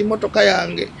muzeeyi mmotoka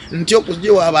yange ntya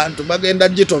okugiwa abantu bagenda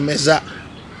gitomeza.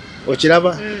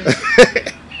 Okiraba?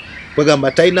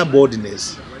 Kwegamba talina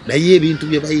boldness. Naye ebintu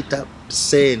bye bayita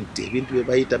sente, ebintu bye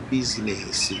bayita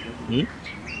business,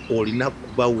 olina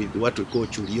kuba with what we call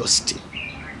curiosity.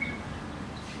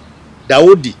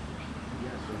 Daudi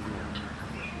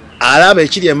alaba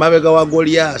ekiri emabega wa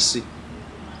Goliasi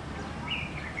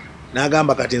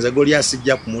n'agamba kati nze Goliasi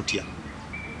jja kumutya.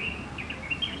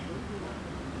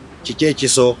 Kiki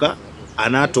ekisooka?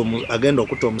 Agenda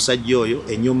okutta omusajja oyo,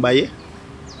 ennyumba ye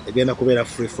egenda kubeera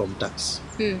free from tax.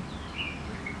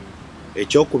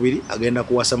 Ekyokubiri agenda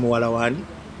kuwasa muwala wani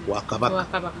wa kabaka.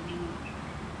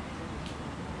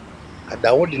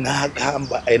 Daudi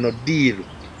n'agamba eno diiru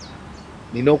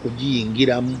nina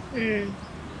okugiyingiramu.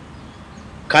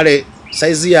 Kale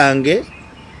saizi yange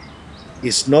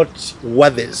is not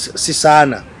worth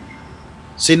sisaana,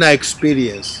 sina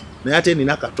experience naye ate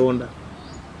nina Katonda.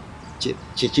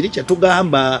 Kyekiri kye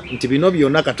tugamba nti bino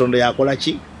byonna Katonda yakola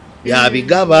ki?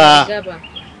 Yabigaba.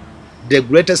 The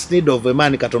greatest need of a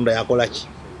man Katonda yakola ki?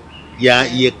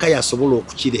 Yekka yasobola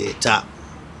okukireeta.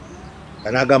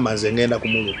 Anagamba nze ngenda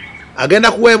kumulu.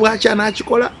 Agenda kuweebwa ki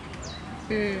anaakikola?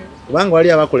 Kubanga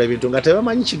wali abakola ebintu nga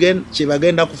tebamanyi kye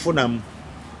bagenda kufunamu.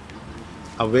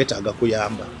 Abo beetaaga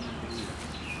kuyamba.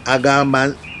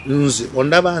 Agamba nze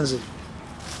ondaba nze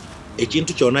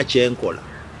ekintu kyonna kyenkola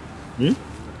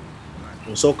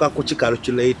nsooka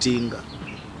kukikalculatinga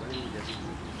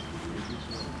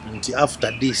nti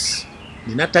after this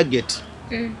nina target.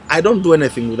 I don't do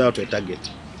anything without a target.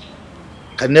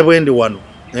 Kati ne bwe ndi wano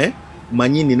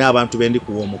manyi nina abantu bendi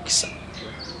kuwa omukisa.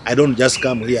 I don't just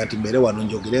come here ati mbere wano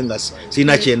njogere nga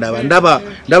sina kyendaba. Ndaba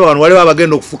wano waliwo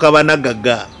abagenda okufuka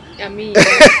banagagga.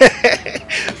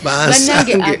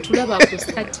 Bannange atulaba ku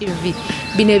Star TV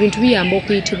bino ebintu biyamba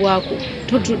okuyitibwako.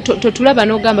 Totulaba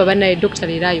n'ogamba bannaye Dr.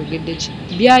 leero ayogedde ki?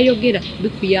 Byayogera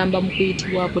bikuyamba mu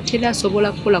kuyitibwako.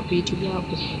 Terasobola kukola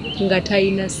kuyitibwako nga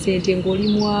talina ssente, ng'oli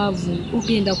mwavu,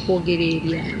 ogenda kwogera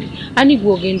eri ani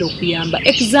gw'ogenda okuyamba.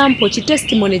 Example ki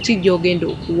testimony ki gy'ogenda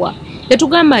okuwa.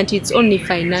 Tetugamba nti it's only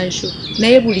financial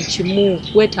naye buli kimu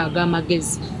weetaaga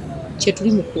amagezi. Kye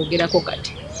tuli mu kwogerako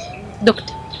kati.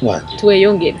 Dr.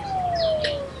 Tuweyongere.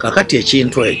 Kakati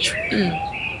ekintu ekyo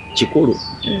kikulu.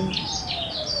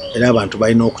 Era abantu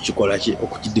balina okukikola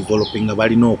okukidevelopinga,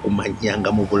 balina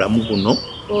okumanyanga mu bulamu buno.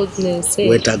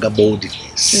 Weetaaga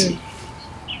boldness.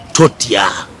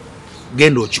 Totya.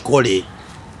 Genda okikole.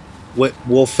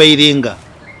 Bw'ofeiringa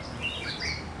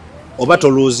oba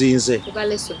toluuzinze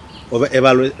oba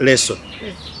eba lesson.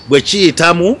 Bwe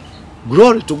kiyitamu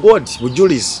glory to God,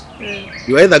 bujulizi.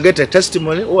 You either get a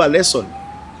testimony or a lesson.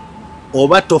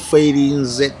 Oba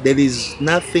tofeirinze, there is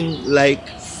nothing like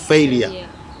failure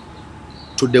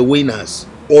to the winners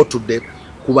or to the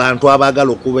ku bantu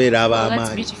abagala okubeera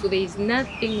ab'amaanyi. Beautiful. There is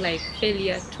nothing like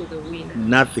failure to the winner.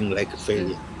 Nothing like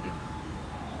failure.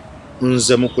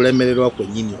 Nze mu kulemererwa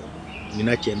kwennyini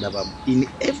nina kye ndabamu. In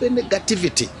every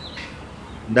negativity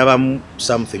ndabamu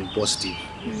something positive.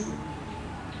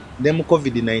 Ne mu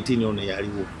COVID-19 ono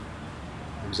yaliwo.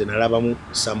 Nze nalabamu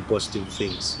some positive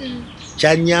things.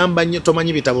 Kyanyamba nnyo,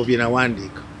 tomanyi bitabo bye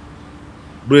nawandiika.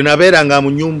 Bwe nabeeranga mu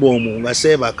nnyumba omwo nga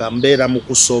seebaka mbeera mu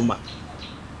kusoma.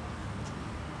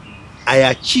 I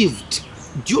achieved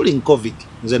during COVID.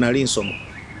 Nze nali nsoma.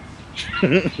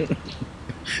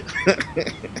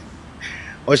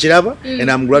 Ochiraba?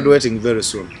 And I'm graduating very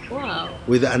soon. Wow.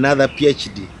 With another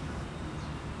PhD.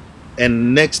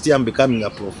 And next year I'm becoming a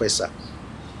professor.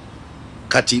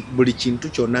 Kati buli kintu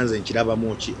kyonna nze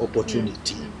nkirabamu ki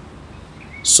opportunity.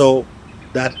 So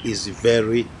that is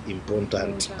very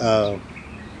important.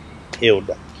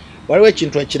 Hilda. Waliwo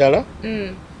ekintu ekirala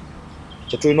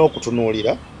kye tulina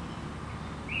okutunuulira.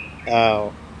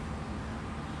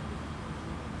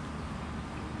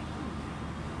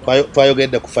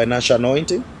 Twayogedde ku financial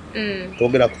anointing,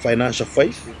 twogera ku financial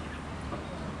faith,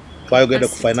 twayogedde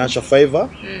ku financial favor,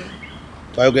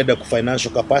 twayogedde ku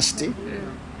financial capacity,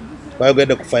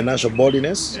 twayogedde ku financial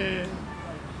boldness,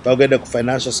 twayogedde ku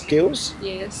financial skills,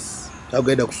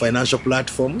 twayogedde ku financial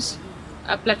platforms.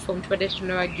 A platform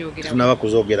tunaba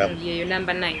kuzoogeramu.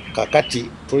 Number 9. Kakati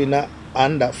tulina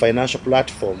under financial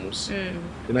platforms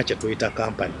tulina kye tuyita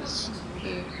companies.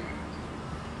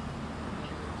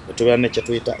 Tubeera ne kye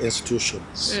tuyita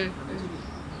institutions.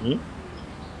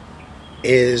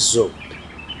 Ezo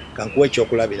kankuwa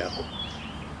ekyokulabirako.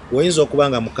 Oyinza okuba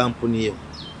nga mu kampuni yo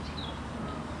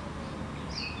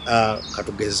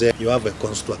katugeze, you have a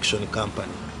construction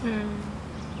company.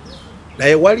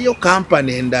 Naye waliyo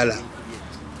kampani endala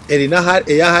erina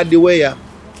eya hardware.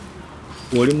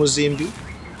 Oli muzimbi,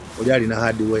 oli alina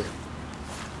hardware.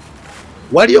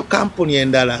 Waliyo kampuni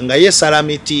endala nga yesala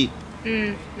miti.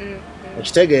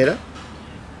 Okitegeera?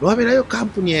 Wabeerayo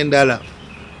kampuni endala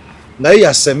nga yo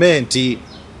ya sementi,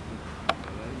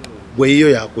 gwe yo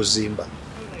yakuzimba.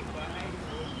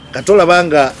 Kati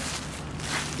olabanga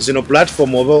zino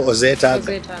platform oba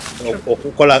ozeetaaga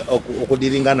okukola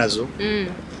okudiringa nazo,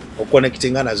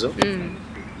 okuconnectinga nazo,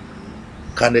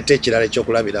 kandete ekirala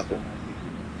ekyokulabirako.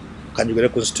 Kanjugire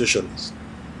ku institutions.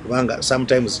 Kubanga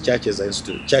sometimes churches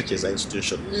are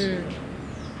institutions.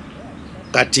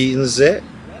 Kati nze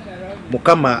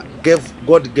Mukama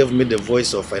God gave me the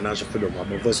voice of financial freedom.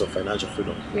 I'm a voice of financial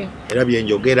freedom. Era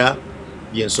byenjogera,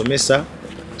 byensomesa,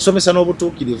 somesa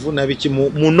n'obutuukirivu nabiki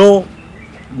muno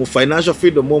mu financial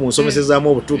freedom mu nsomesezaamu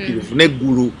obutuukirivu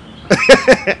n'eggulu.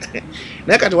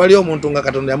 Naye kati waliyo omuntu nga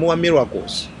Katonda yamuwa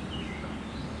miracles.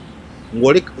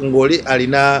 Ng'oli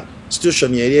alina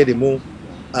institution yeri erimu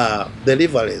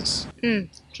deliverance.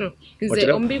 True.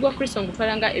 Nze omubiri gwa Kristo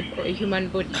ngutwalanga a human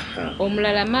body.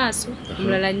 Omulala maaso,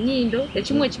 omulala nnyindo,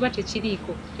 ekimu ekiba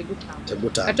tekiriiko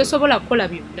tegutambula. Kati osobola kukola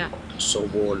byonna.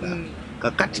 Sobola.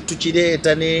 Kakati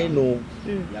tukireeta n'eno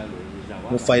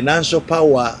mu financial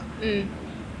power.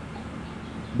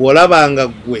 Bw'olabanga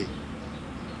gwe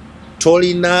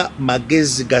tolina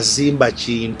magezi gazimba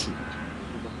kintu,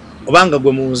 obanga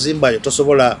gwe mu nzimba yo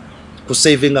tosobola ku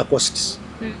savinga costs.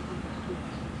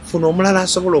 Funa omulala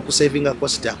asobola okusavinga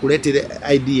cost akuleetere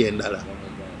idea endala.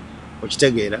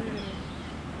 Okitegeera?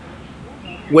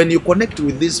 When you connect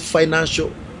with these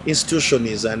financial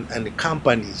institutions and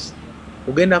companies,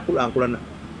 ugenda kulankulana.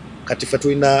 Kati fe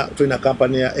tulina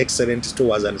company ya Excellent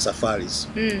Tours and Safaris.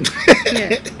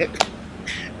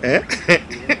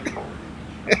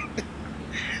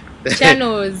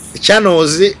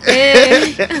 Channels.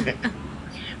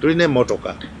 Tulina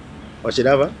emotoka.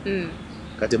 Okiraba?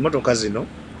 Kati emotoka zino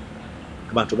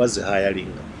abantu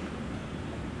bazihayalinga,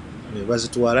 ne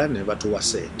bazitwala ne batuwa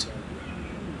set.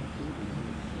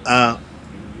 3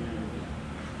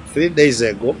 days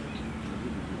ago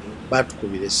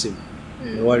batukubira essimu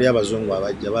ne wali abazungu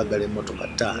abajja baagala emmotoka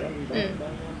 5.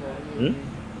 Naye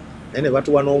ne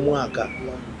batuwa n'omwaka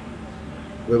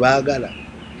bwe baagala.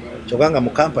 Kyokka nga mu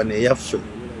kampani eyaffe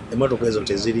emmotoka ezo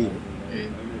teziriimu.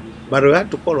 But we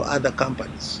had to call other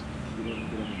companies.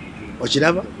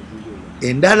 Okiraba?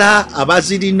 Endala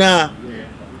abazirina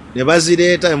ne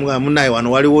bazireeta munaye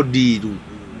wano waliwo diiru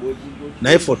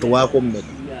naye foto waako mmeka.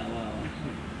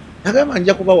 Nagamba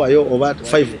nja kubawayo oba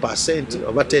 5%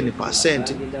 oba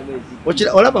 10%.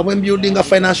 Olaba bwe mbuildinga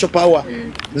financial power.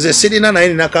 Nze sirina naye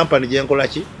nina kampani gyenkola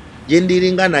ki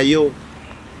gyendiringa nayo.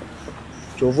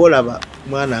 Kyova olaba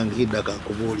mwana ngidda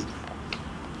kakubuulira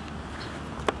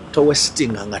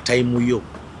towestinga nga time yo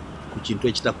ku kintu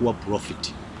ekitakuwa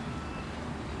profit.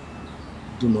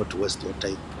 do not waste your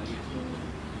time.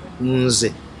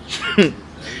 Nze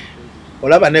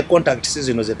olaba ne contact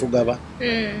zino ze tugaba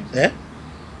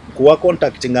kuwa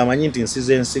contact ng'amanyi nti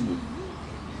nsize ensigo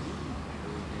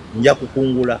nja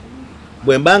kukungula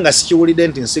bwe mbanga sikiwulidde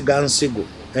nti nsiga nsigo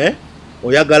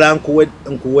oyagala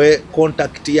nkuwe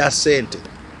contact ya sente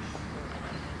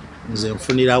nze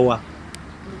nfunirawa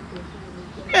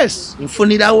yes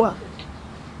nfunirawa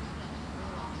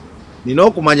nina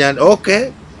okumanya okay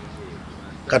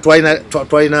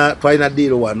katwaina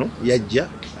deal wano yajja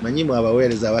manyimu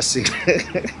abaweereza abasiga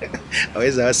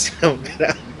aweza abasiga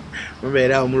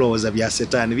mubeera omulowooza bya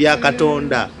setaani bya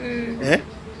katonda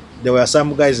there were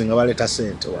some guys nga baleta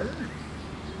sente wano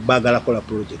bagala kola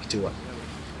project wano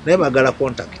naye bagala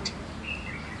contact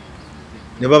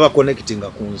ne baba connectinga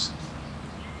kunzi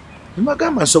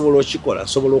nibagamba nsobola okikola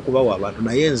nsobola okubawa abantu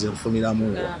naye nze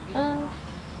nfuniramu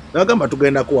nibagamba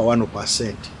tugenda kuwa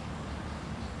 1%.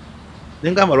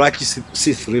 Nengamba lwaki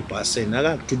si 3%,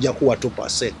 naga tujja kuwa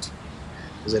 2%.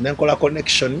 Nze nenkola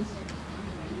connection,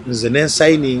 nze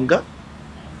nensigninga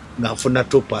nga nfuna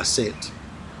 2%.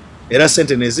 Era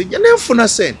sente nezijja nenfuna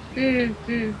sente.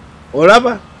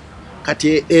 Olaba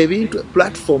kati ebintu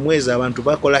platform eza abantu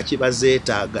bakola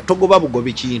kibazeetaaga togoba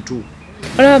bugobi kintu.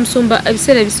 Olaba Musumba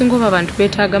ebiseera ebisinga abantu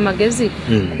beetaaga magezi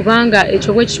kubanga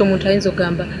ekyo bwe kityo omuntu ayinza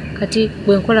okugamba kati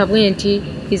bwe nkola bwe nti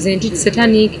isn't it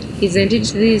satanic, isn't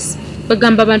it this.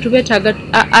 Bagamba abantu beetaaga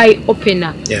eye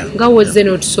opener nga wozze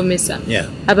n'otusomesa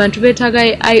abantu beetaaga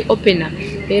eye opener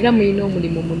era mulina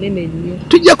omulimu munene nnyo.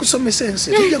 Tujja kusomesa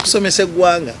ensi, tujja kusomesa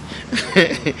eggwanga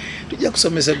tujja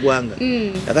kusomesa eggwanga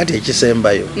kakati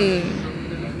ekisembayo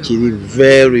kiri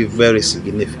very very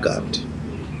significant,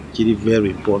 kiri very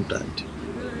important,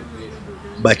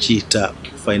 bakiyita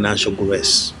financial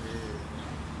grace.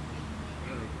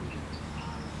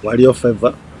 Waliyo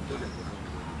favor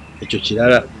ekyo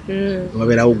kirala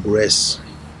wabeerawo grace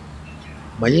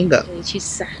manyinga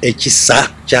ekisa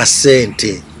kya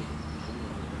sente.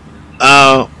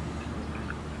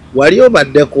 Wali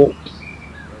obaddeko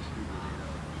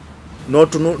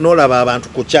n'olaba abantu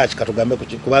ku church katugambe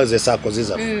kuba ze saakozi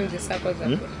zaffe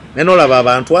naye n'olaba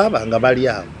abantu aba nga bali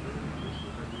awo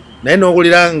naye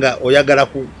n'owulira nga oyagala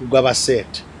kugaba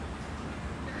sente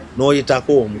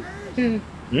n'oyitako omu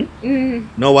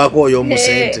n'owaako oyo omu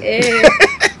sente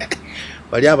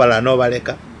bali abalala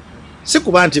n'obaleka si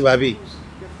kuba nti babi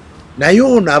naye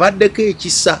ono abaddeko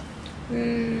ekisa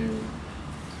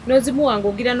nozimuwanga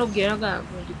ogira n'ogeraga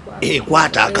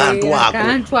kwata akantu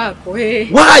ako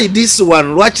why this one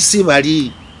lwaki si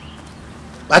bali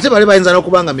ate bali bayinza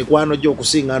n'okubanga mikwano gyo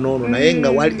okusinga n'ono naye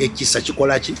nga wali ekisa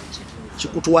kikola ki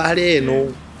kikutwala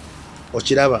eno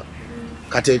okiraba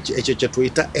kati ekyo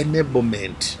kyetuyita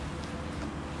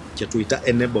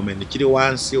enablement kiri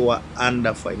wansi wa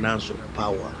under financial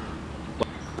power.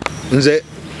 Nze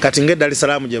kati nge Dar es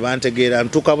Salaam gye bantegeera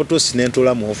ntuuka butuusi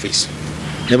n'entuula mu office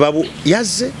ne babu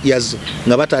yazze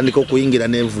nga batandika okuyingira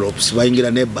ne envelopes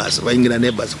bayingira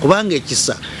ne bus kubanga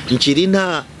ekisa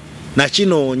nkirina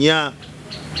nakinoonya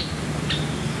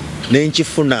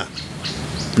nenkifuna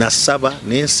nasaba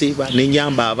nensiba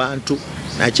nenyamba abantu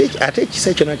ate ekisa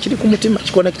ekyo nakiri ku mutima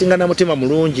kikonectinga na mutima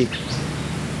mulungi.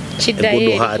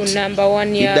 Kiddaye ku number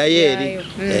 1 ya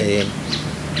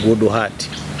good heart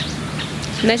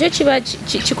nakyo kiba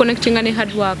kiconnectinga ne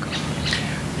hard work.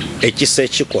 Ekisa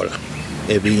ekikola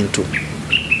ebintu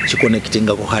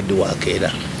kiconnectinga ku hard work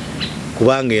era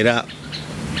kubanga era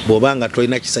bw'obanga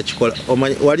tolina kisa kikola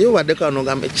wali obaddeko ano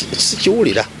ngamba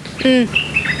sikiwulira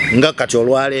nga kati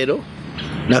olwaleero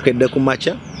nakedde ku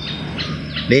makya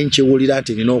nenkiwulira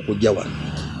nti nina okujja wano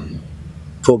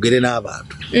twogere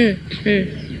n'abantu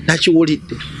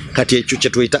nakiwulidde kati ekyo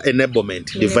kyetuyita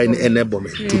enablement, divine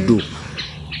enablement to do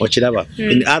okiraba.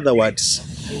 In other words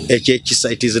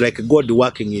ekisa it is like God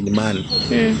working in man,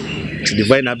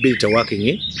 divine ability working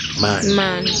in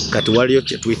man. Kati waliyo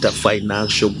kyetuyita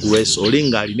financial grace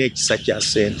olinga alina ekisa kya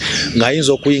sente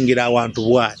ng'ayinza okuyingira abantu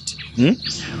bwati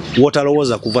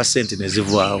wotalowooza kuva sente ne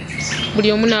zivaawo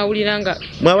buli omu n'awulira nga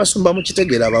mwabasumba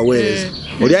mukitegeera abaweereza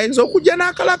oli ayinza okujja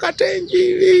n'akalakata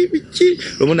enjiri biki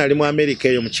lumu nali mu America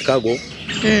eyo mu Chicago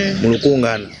mu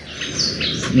lukungaana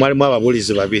mwalimu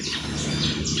ababulizi babiri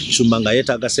sumba nga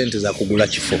yeetaaga sente za kugula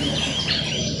kifo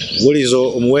bulizo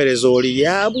omuweereza oli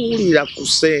yabuulira ku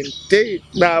sente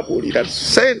n'abuulira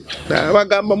sente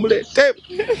n'abagamba muleete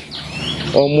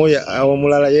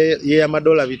omulala ye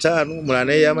amadola 5 omulala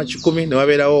naye yama 10 ne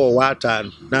wabeerawo wa 5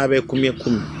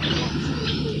 n'abe10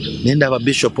 nenda aba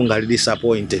bishop nga ali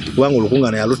disappointed kubanga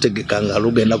olukungaana yalutegeka nga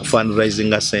lugenda ku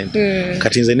fundraising sente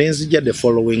kati nze nenzijja the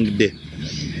following day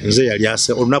nze yali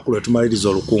ase olunaku lwe tumaliriza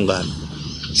olukungaana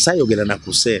sayogera na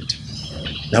ku sente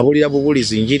nabulira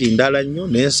bubulizi njiri ndala nnyo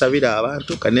nensabira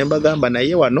abantu kanemba gamba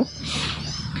naye wano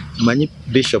manyi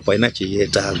bishop alina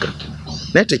kyeyeetaaga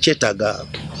naye tekyetaaga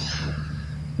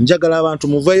njagala abantu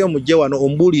muveeyo mujje wano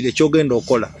ombuulire ekyogenda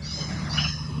okola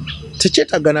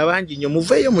tekyetaaga nabangi nnyo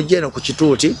muveeyo mujje eno ku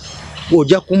kituuti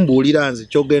ojja kumbuulira nze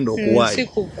kyogenda okuwaayo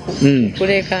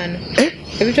kulekana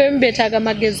ebintu ebimu beetaaga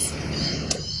magezi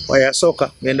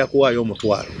wayasooka ngenda kuwaayo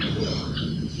omutwalo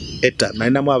etta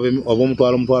nalinamu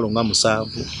ab'omutwalo nga 7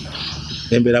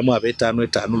 nembeeramu ab'etaano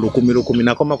 1,000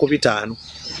 nakoma ku 5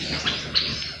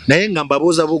 naye nga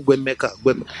mbabuuza bugwe mmeka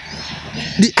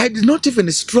I did not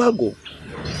even struggle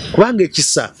kubanga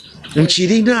ekisa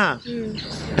nkirina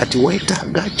kati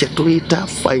weetaaga kyetuyita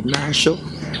financial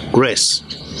grace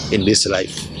in this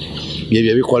life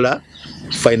byebyo bikola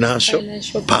financial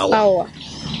power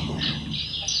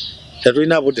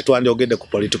tetulina budde twandyogedde ku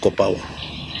political power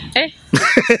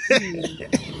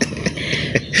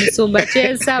nsumba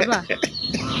kyensaba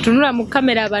tunula mu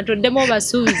kamera abantu oddemu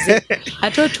obasuubize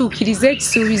ate otuukirize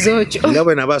ekisuubizo kyo nga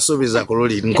bwe nabasuubiza ku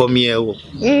luli nkomyewo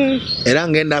era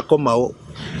ngenda komawo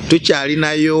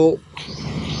tukyalinayo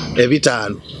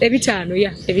ebitaano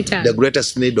the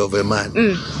greatest need of a man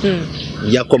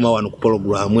nja koma wano ku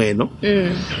pologulamu eno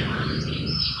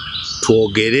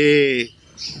twogere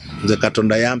nze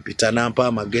Katonda yampita nampa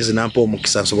amagezi nampa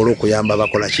omukisa nsobole okuyamba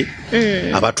abakola ki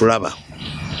abatulaba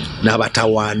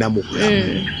n'abatawaana mu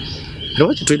bulamu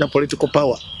lwaki tulina political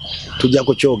power tujja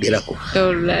kukyogerako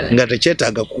nga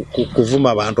tekyetaaga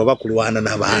kuvuma abantu oba kulwana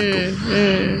n'abantu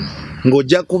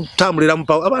ng'ojja kutambulira mu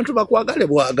power abantu bakwagale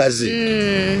bwagazi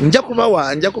nja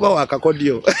kubawa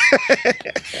akakodyo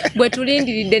bwe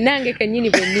tulindiridde nange kennyini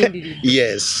bwe nnindiridde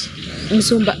yes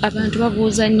nsumba abantu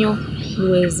babuuza nnyo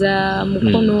lweza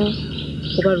mukono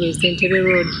oba lweza Entebbe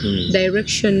road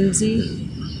directions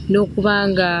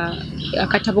n'okubanga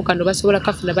akatabo kano basobola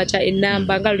kafuna batya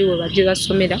enamba nga liwe bajje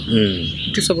basomera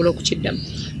tusobola okukiddamu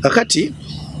akati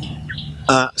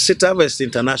City Harvest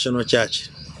International Church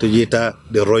tugiyita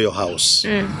the Royal House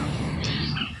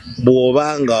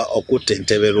bw'obanga okutta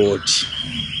Entebbe road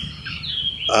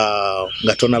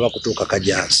nga tonaba kutuuka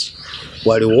Kajansi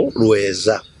waliwo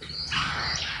Lweza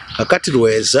akati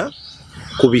Lweza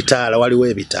ku bitaala waliwo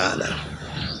ebitaala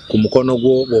ku mukono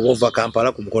gwo bw'oba ova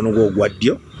Kampala ku mukono gwo ogwa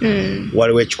ddyo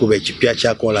waliwo ekikubo ekipya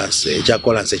ekya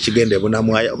kolansi ekigenda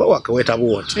ebunamwaya oba wakaweeta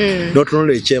buwoti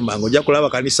n'otunula ekyemanga ojja kulaba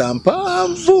kanisa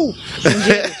mpanvu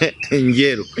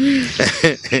njeru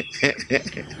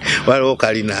waliwo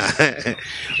kalina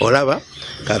olaba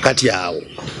kakati awo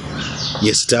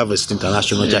yes City Harvest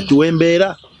International Church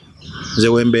wembeera nze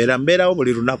mbeerawo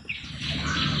buli lunaku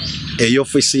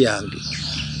ey'ofiisi yange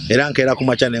era nkeera ku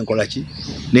makya nenkola ki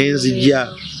nenzijja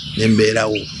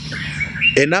nembeerawo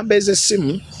enamba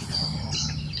ez'essimu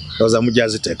oza mujja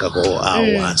ziteekako awo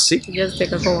wansi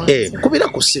kubira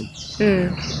ku ssimu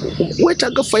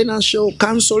weetaaga financial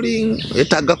counseling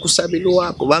weetaaga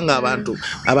kusabirwa kubanga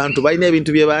abantu balina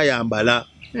ebintu bye bayambala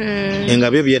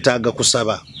nga byo byetaaga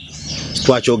kusaba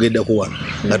twakyogeddeku wano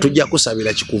nga tujja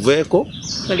kusabira kikuveeko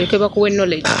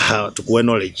tukuwe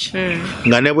knowledge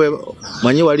nga ne bwe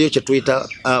manyi waliyo kye tuyita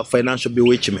financial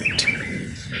bewitchment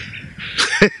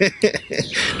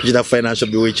tukita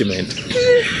financial bewitchment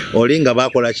oli nga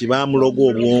bakola ki bamuloga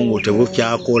obwongo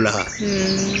tebukyakola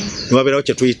newabeerawo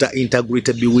kye tuyita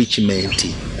integrity bewitchment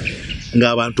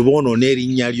ng'abantu boonoona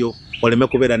erinnya lyo oleme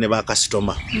kubeera ne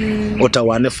bakasitoma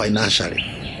otawaane financially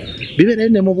bibeere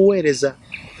ne mu buweereza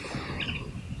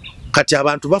kati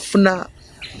abantu bafuna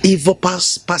evil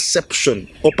perception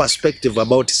or perspective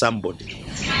about somebody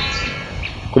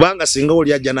kubanga singa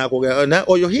oli ajja n'akwogera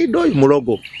oyo hidde oyo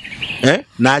mulogo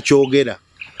n'akyogera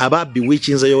aba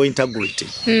bewitchinze yo integrity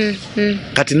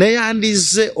kati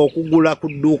neyandize okugula ku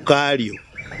dduuka lyo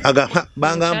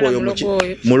bangamba oyo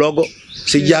mulogo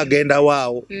sijja agenda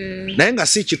waawo naye nga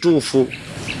si kituufu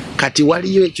kati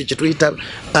waliyo ekyo kye tuyita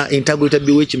integrity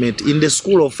bewitchment in the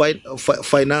school of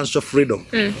financial freedom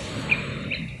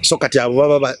so kati abo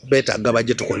baba beetaaga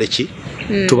bajje tukole ki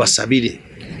tubasabire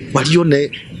waliyo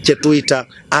ne kye tuyita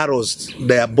arrows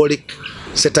diabolic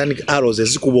satanic arrows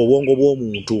ezikuba obwongo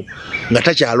bw'omuntu nga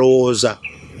takyalowooza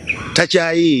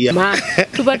takyayiiya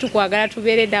tuba tukwagala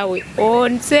tubeere nawe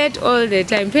on set all the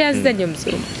time tweyaziza nnyo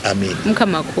musumba amin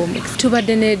mukama kuume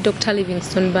tubadde ne Dr.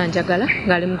 Livingston Banjagala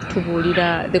ng'ali mu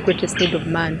kutubuulira the greatest need of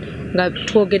man nga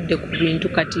twogedde ku bintu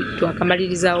kati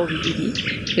twakamalirizawo bibiri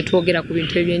netwogera ku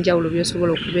bintu ebyenjawulo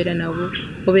byosobola okubeera nabo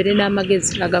obeere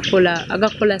n'amagezi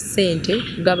agakola ssente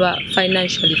gaba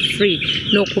financially free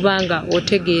n'okubanga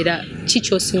otegeera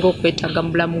kiki osinga okwetaaga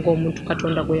mu bulamu ng'omuntu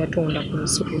Katonda gwe yatonda ku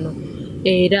nsi kuno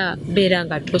era beera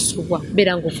nga tosubwa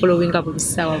beera nga ofollowinga buli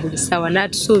ssaawa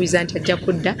n'atusuubiza nti ajja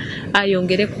kudda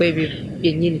ayongere ku ebyo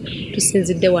byennyini.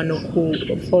 Tusinzidde wano ku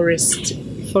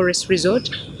forest resort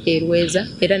Rweza,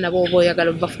 era nabo oba oyagala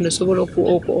obafuna osobola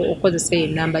okozesa eyo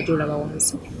ennamba gy'olaba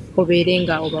wansi obeere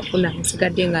nga obafuna.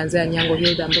 Nsigadde nga nze Anyango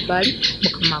Hilda Mbabaali,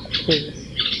 Mukama akukuuma.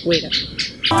 Weera.